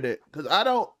wary of that, because I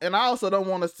also don't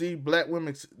want to see black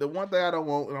women. The one thing I don't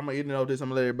want, and I'm gonna end this, I'm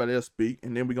gonna let everybody else speak,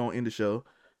 and then we're gonna end the show.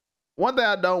 One thing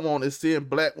I don't want is seeing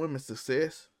black women's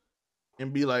success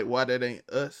and be like, why that ain't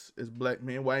us as black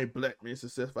men? Why ain't black men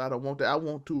successful? I don't want that. I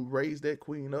want to raise that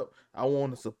queen up. I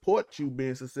want to support you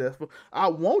being successful. I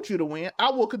want you to win.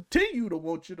 I will continue to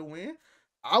want you to win.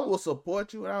 I will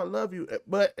support you and I love you.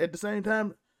 But at the same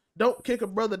time, don't kick a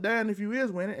brother down if you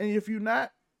is winning. And if you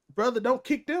not, brother, don't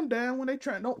kick them down when they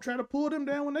don't try to pull them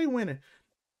down when they winning.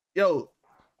 Yo,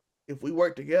 if we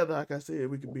work together, like I said,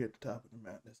 we could be at the top of the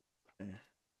mountain.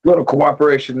 Little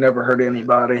cooperation never hurt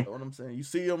anybody. You know what I'm saying? You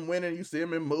see them winning, you see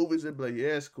them in movies, and be like,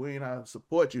 yes, queen, I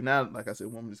support you. Now, like I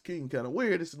said, woman is king, kind of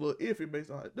weird. It's a little iffy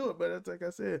based on how to do it, but that's like I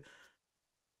said.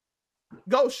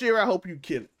 Go Shira, I hope you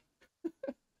kill it.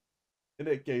 In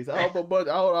that case, I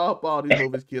hope all these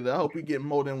movies kill it. I hope we get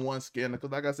more than one scandal.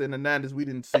 Because like I said, in the 90s, we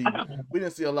didn't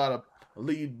see a lot of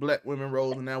lead black women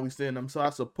roles, and now we seeing them. So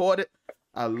I support it.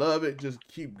 I love it. Just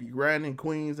keep grinding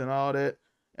Queens and all that.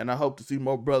 And I hope to see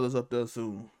more brothers up there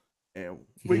soon. And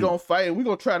we're gonna fight, and we're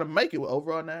gonna try to make it with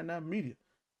Overall 99 Media.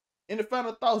 Any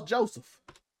final thoughts, Joseph?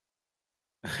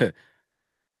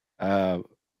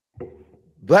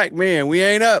 Black man, we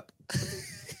ain't up.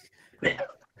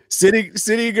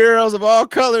 City girls of all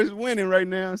colors winning right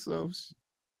now. So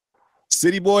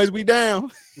city boys, we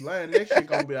down. Lying, that shit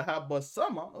gonna be a hot bus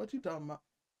summer. What you talking about?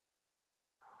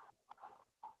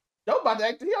 Joe about to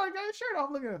act. He already got his shirt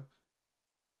off. Look at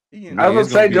him. I was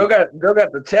gonna say Joe got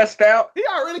the chest out. He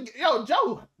already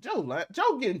Joe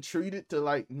getting treated to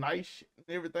like nice shit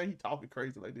and everything. He talking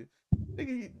crazy like this.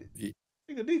 Nigga,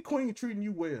 these queens treating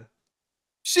you well.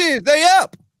 Shit, they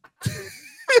up.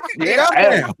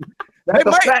 Yeah,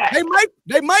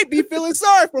 they might be feeling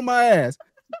sorry for my ass.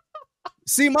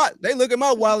 They look at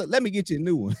my wallet. Let me get you a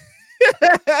new one.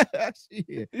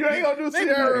 Shit. You ain't gonna do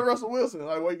Sierra and Russell Wilson.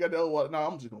 Like, well, you got the old wallet. No,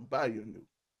 I'm just gonna buy you a new.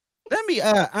 Let me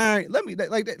iron. Let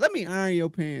me iron your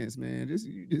pants, man. Just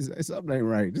something ain't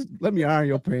right. Just let me iron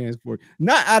your pants for you.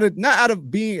 Not out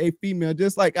of being a female,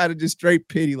 just like out of just straight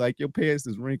pity. Like your pants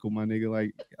is wrinkled, my nigga.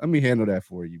 Like let me handle that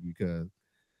for you because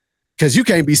you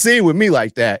can't be seen with me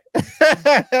like that.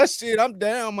 Shit, I'm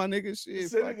down, my nigga.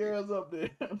 Shit, City girls up there.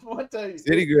 I tell you,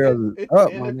 City girls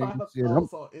up, my nigga. Shit,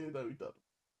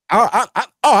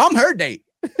 I'm her date.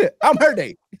 I'm her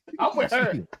date. I'm with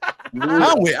her.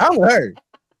 I'm with her.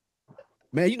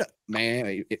 Man,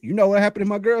 you know what happened to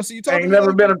my girl? So you talking?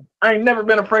 I ain't never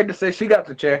been afraid to say she got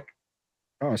the check.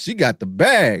 Oh, she got the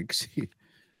bag.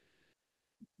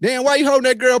 Damn, why you holding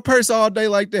that girl purse all day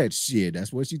like that? Shit,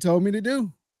 that's what she told me to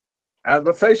do. I was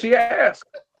gonna say she asked.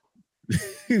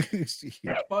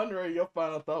 Andre, your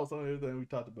final thoughts on everything we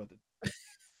talked about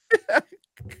today.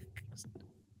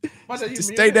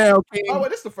 Stay down, King. Oh, wait,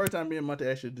 this is the first time me and Monte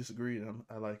actually disagreed.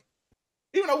 I like,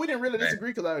 even though we didn't really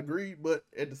disagree because I agreed, but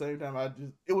at the same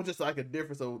time, it was just like a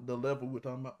difference of the level we're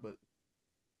talking about. But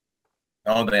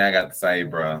the only thing I got to say,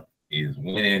 bro, is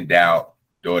when in doubt,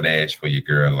 DoorDash for your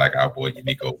girl, like our boy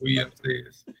Nico Williams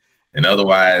says. And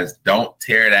otherwise, don't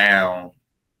tear down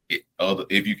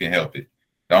if you can help it.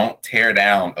 Don't tear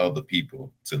down other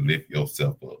people to lift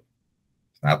yourself up.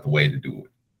 It's not the way to do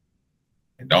it.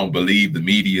 And don't believe the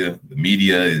media. The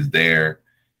media is there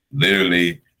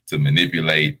literally to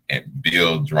manipulate and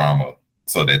build drama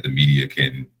so that the media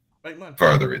can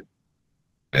further it.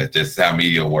 That's just how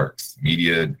media works.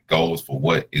 Media goes for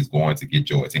what is going to get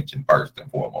your attention first and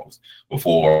foremost,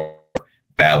 before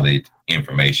valid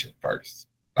information first.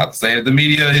 Not to say that the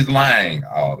media is lying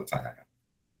all the time.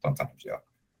 Sometimes, yeah.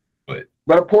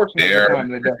 But a portion their of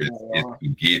the time purpose is to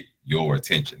get your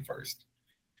attention first.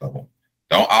 So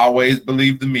don't always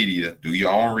believe the media. Do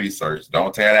your own research.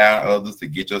 Don't tear down others to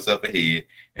get yourself ahead.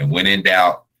 And when in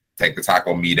doubt, take the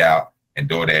taco meat out and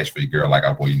DoorDash for your girl like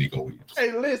our boy Nico Williams.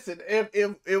 Hey, listen,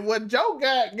 if what Joe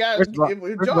got, if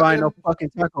Joe ain't no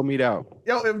fucking taco meat out.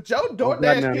 Yo, if Joe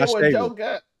DoorDash get what Joe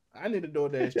got, I need a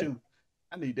DoorDash too.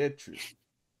 I need that treat.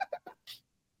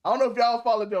 I don't know if y'all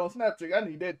follow Joe on Snapchat. I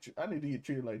need that. I need to get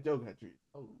treated like Joe got treated.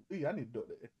 Oh, yeah, I need to do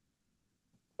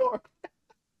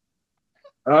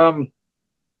that.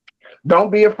 Don't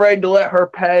be afraid to let her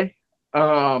pay.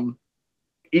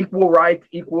 Equal rights,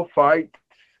 equal fights.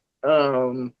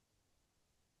 Don't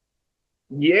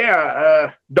be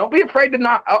afraid to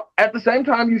not. At the same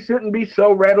time, you shouldn't be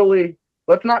so readily.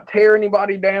 Let's not tear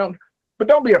anybody down. But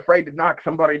don't be afraid to knock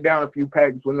somebody down a few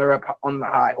pegs when they're up on the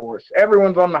high horse.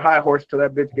 Everyone's on the high horse till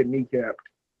that bitch get kneecapped.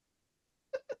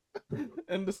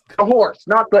 And the horse,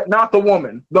 not the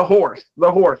woman. The horse,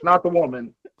 not the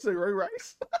woman. Say Ray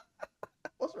Rice.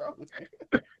 What's wrong with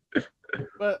you?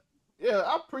 But yeah,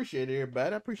 I appreciate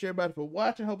everybody. I appreciate everybody for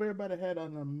watching. Hope everybody had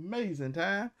an amazing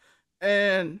time.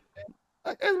 And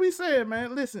as we said,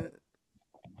 man, listen,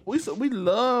 we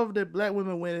love that black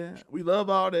women winning. We love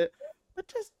all that.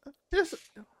 But just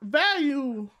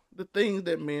value the things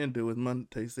that men do, as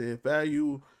Monte said.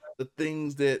 Value the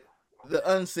things the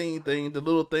unseen things, the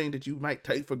little thing that you might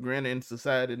take for granted in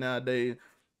society nowadays.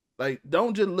 Like,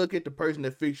 don't just look at the person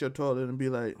that fixed your toilet and be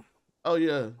like, oh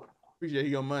yeah, appreciate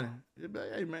your money. Just be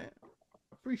like, hey man,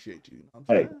 appreciate you. You know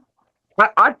what I'm saying?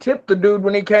 I tipped the dude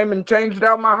when he came and changed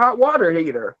out my hot water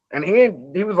heater. And he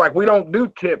was like, we don't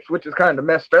do tips, which is kind of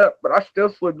messed up. But I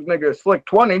still slipped the nigga a slick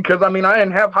 20 because, I mean, I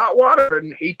didn't have hot water.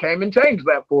 And he came and changed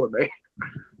that for me.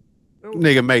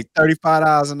 Nigga made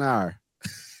 $35 an hour.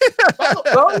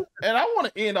 And I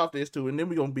want to end off this too, and then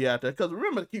we're going to be out there. Because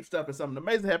remember to keep stuff and something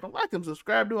amazing happen. Like and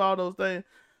subscribe, do all those things.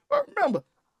 But remember,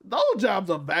 those jobs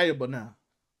are valuable now.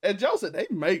 And Joe said they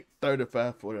make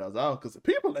 $35, $40 an hour because the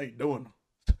people ain't doing them.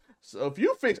 So if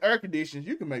you fix air conditioners,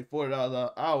 you can make $40 an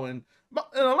hour. And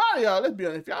a lot of y'all, let's be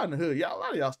honest, if y'all in the hood, a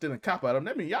lot of y'all still in cop out of them.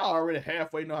 That means y'all already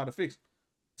halfway know how to fix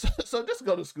them. So just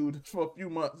go to school for a few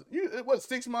months. What,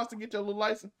 6 months to get your little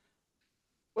license?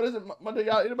 What is it?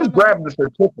 Y'all, Just grab the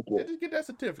certificate. Yeah, just get that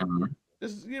certificate.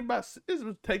 This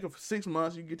will take 6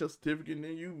 months. You get your certificate, and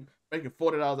then you making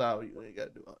 $40 an hour. You ain't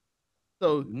got to do all that.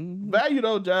 So value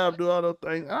those jobs, do all those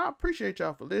things. And I appreciate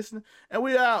y'all for listening. And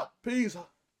we out. Peace.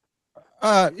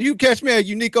 You catch me at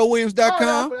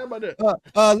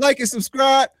uniquowilliams.com. Like and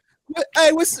subscribe.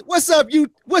 Hey, what's up,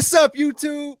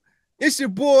 YouTube? It's your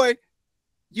boy,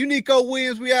 Unico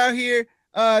Williams. We out here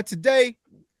today.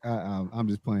 I'm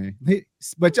just playing.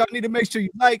 But y'all need to make sure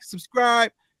you like,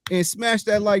 subscribe, and smash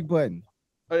that like button.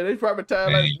 Hey, they probably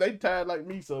tired like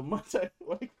me so much.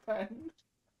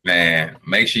 Man,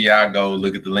 make sure y'all go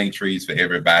look at the link trees for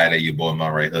everybody. Your boy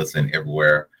Monray Hudson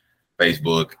everywhere.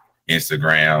 Facebook,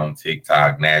 Instagram,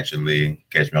 TikTok, naturally.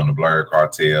 Catch me on the Blur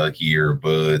Cartel, here,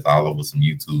 Buzz, all over some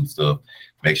YouTube stuff.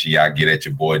 Make sure y'all get at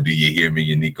your boy. Do you hear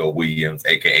me? Unico Williams,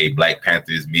 aka Black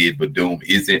Panthers mid, but Doom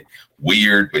isn't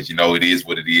weird, but you know it is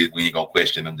what it is. We ain't gonna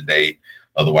question them today.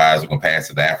 Otherwise, we're gonna pass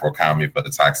to the Afro comment for the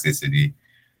toxicity.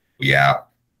 We out.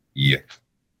 Yeah.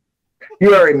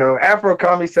 You already know. Afro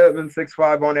Commie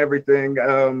 765 on everything.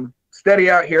 Steady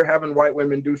out here having white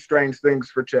women do strange things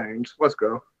for change. Let's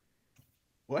go.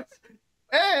 What?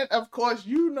 And of course,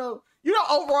 you know,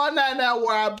 overall now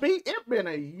where I be, it been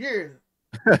a year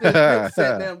since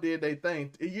them did they thing.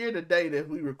 A year today that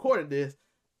we recorded this.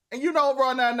 And you know,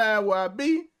 overall now where I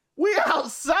be, we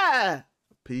outside.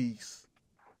 Peace.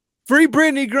 Free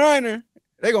Brittany Griner.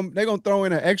 They gonna throw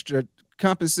in an extra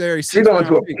compensatory. She's going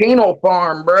to a penal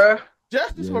farm, bruh.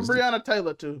 Justice for Breonna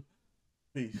Taylor too.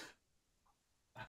 Peace.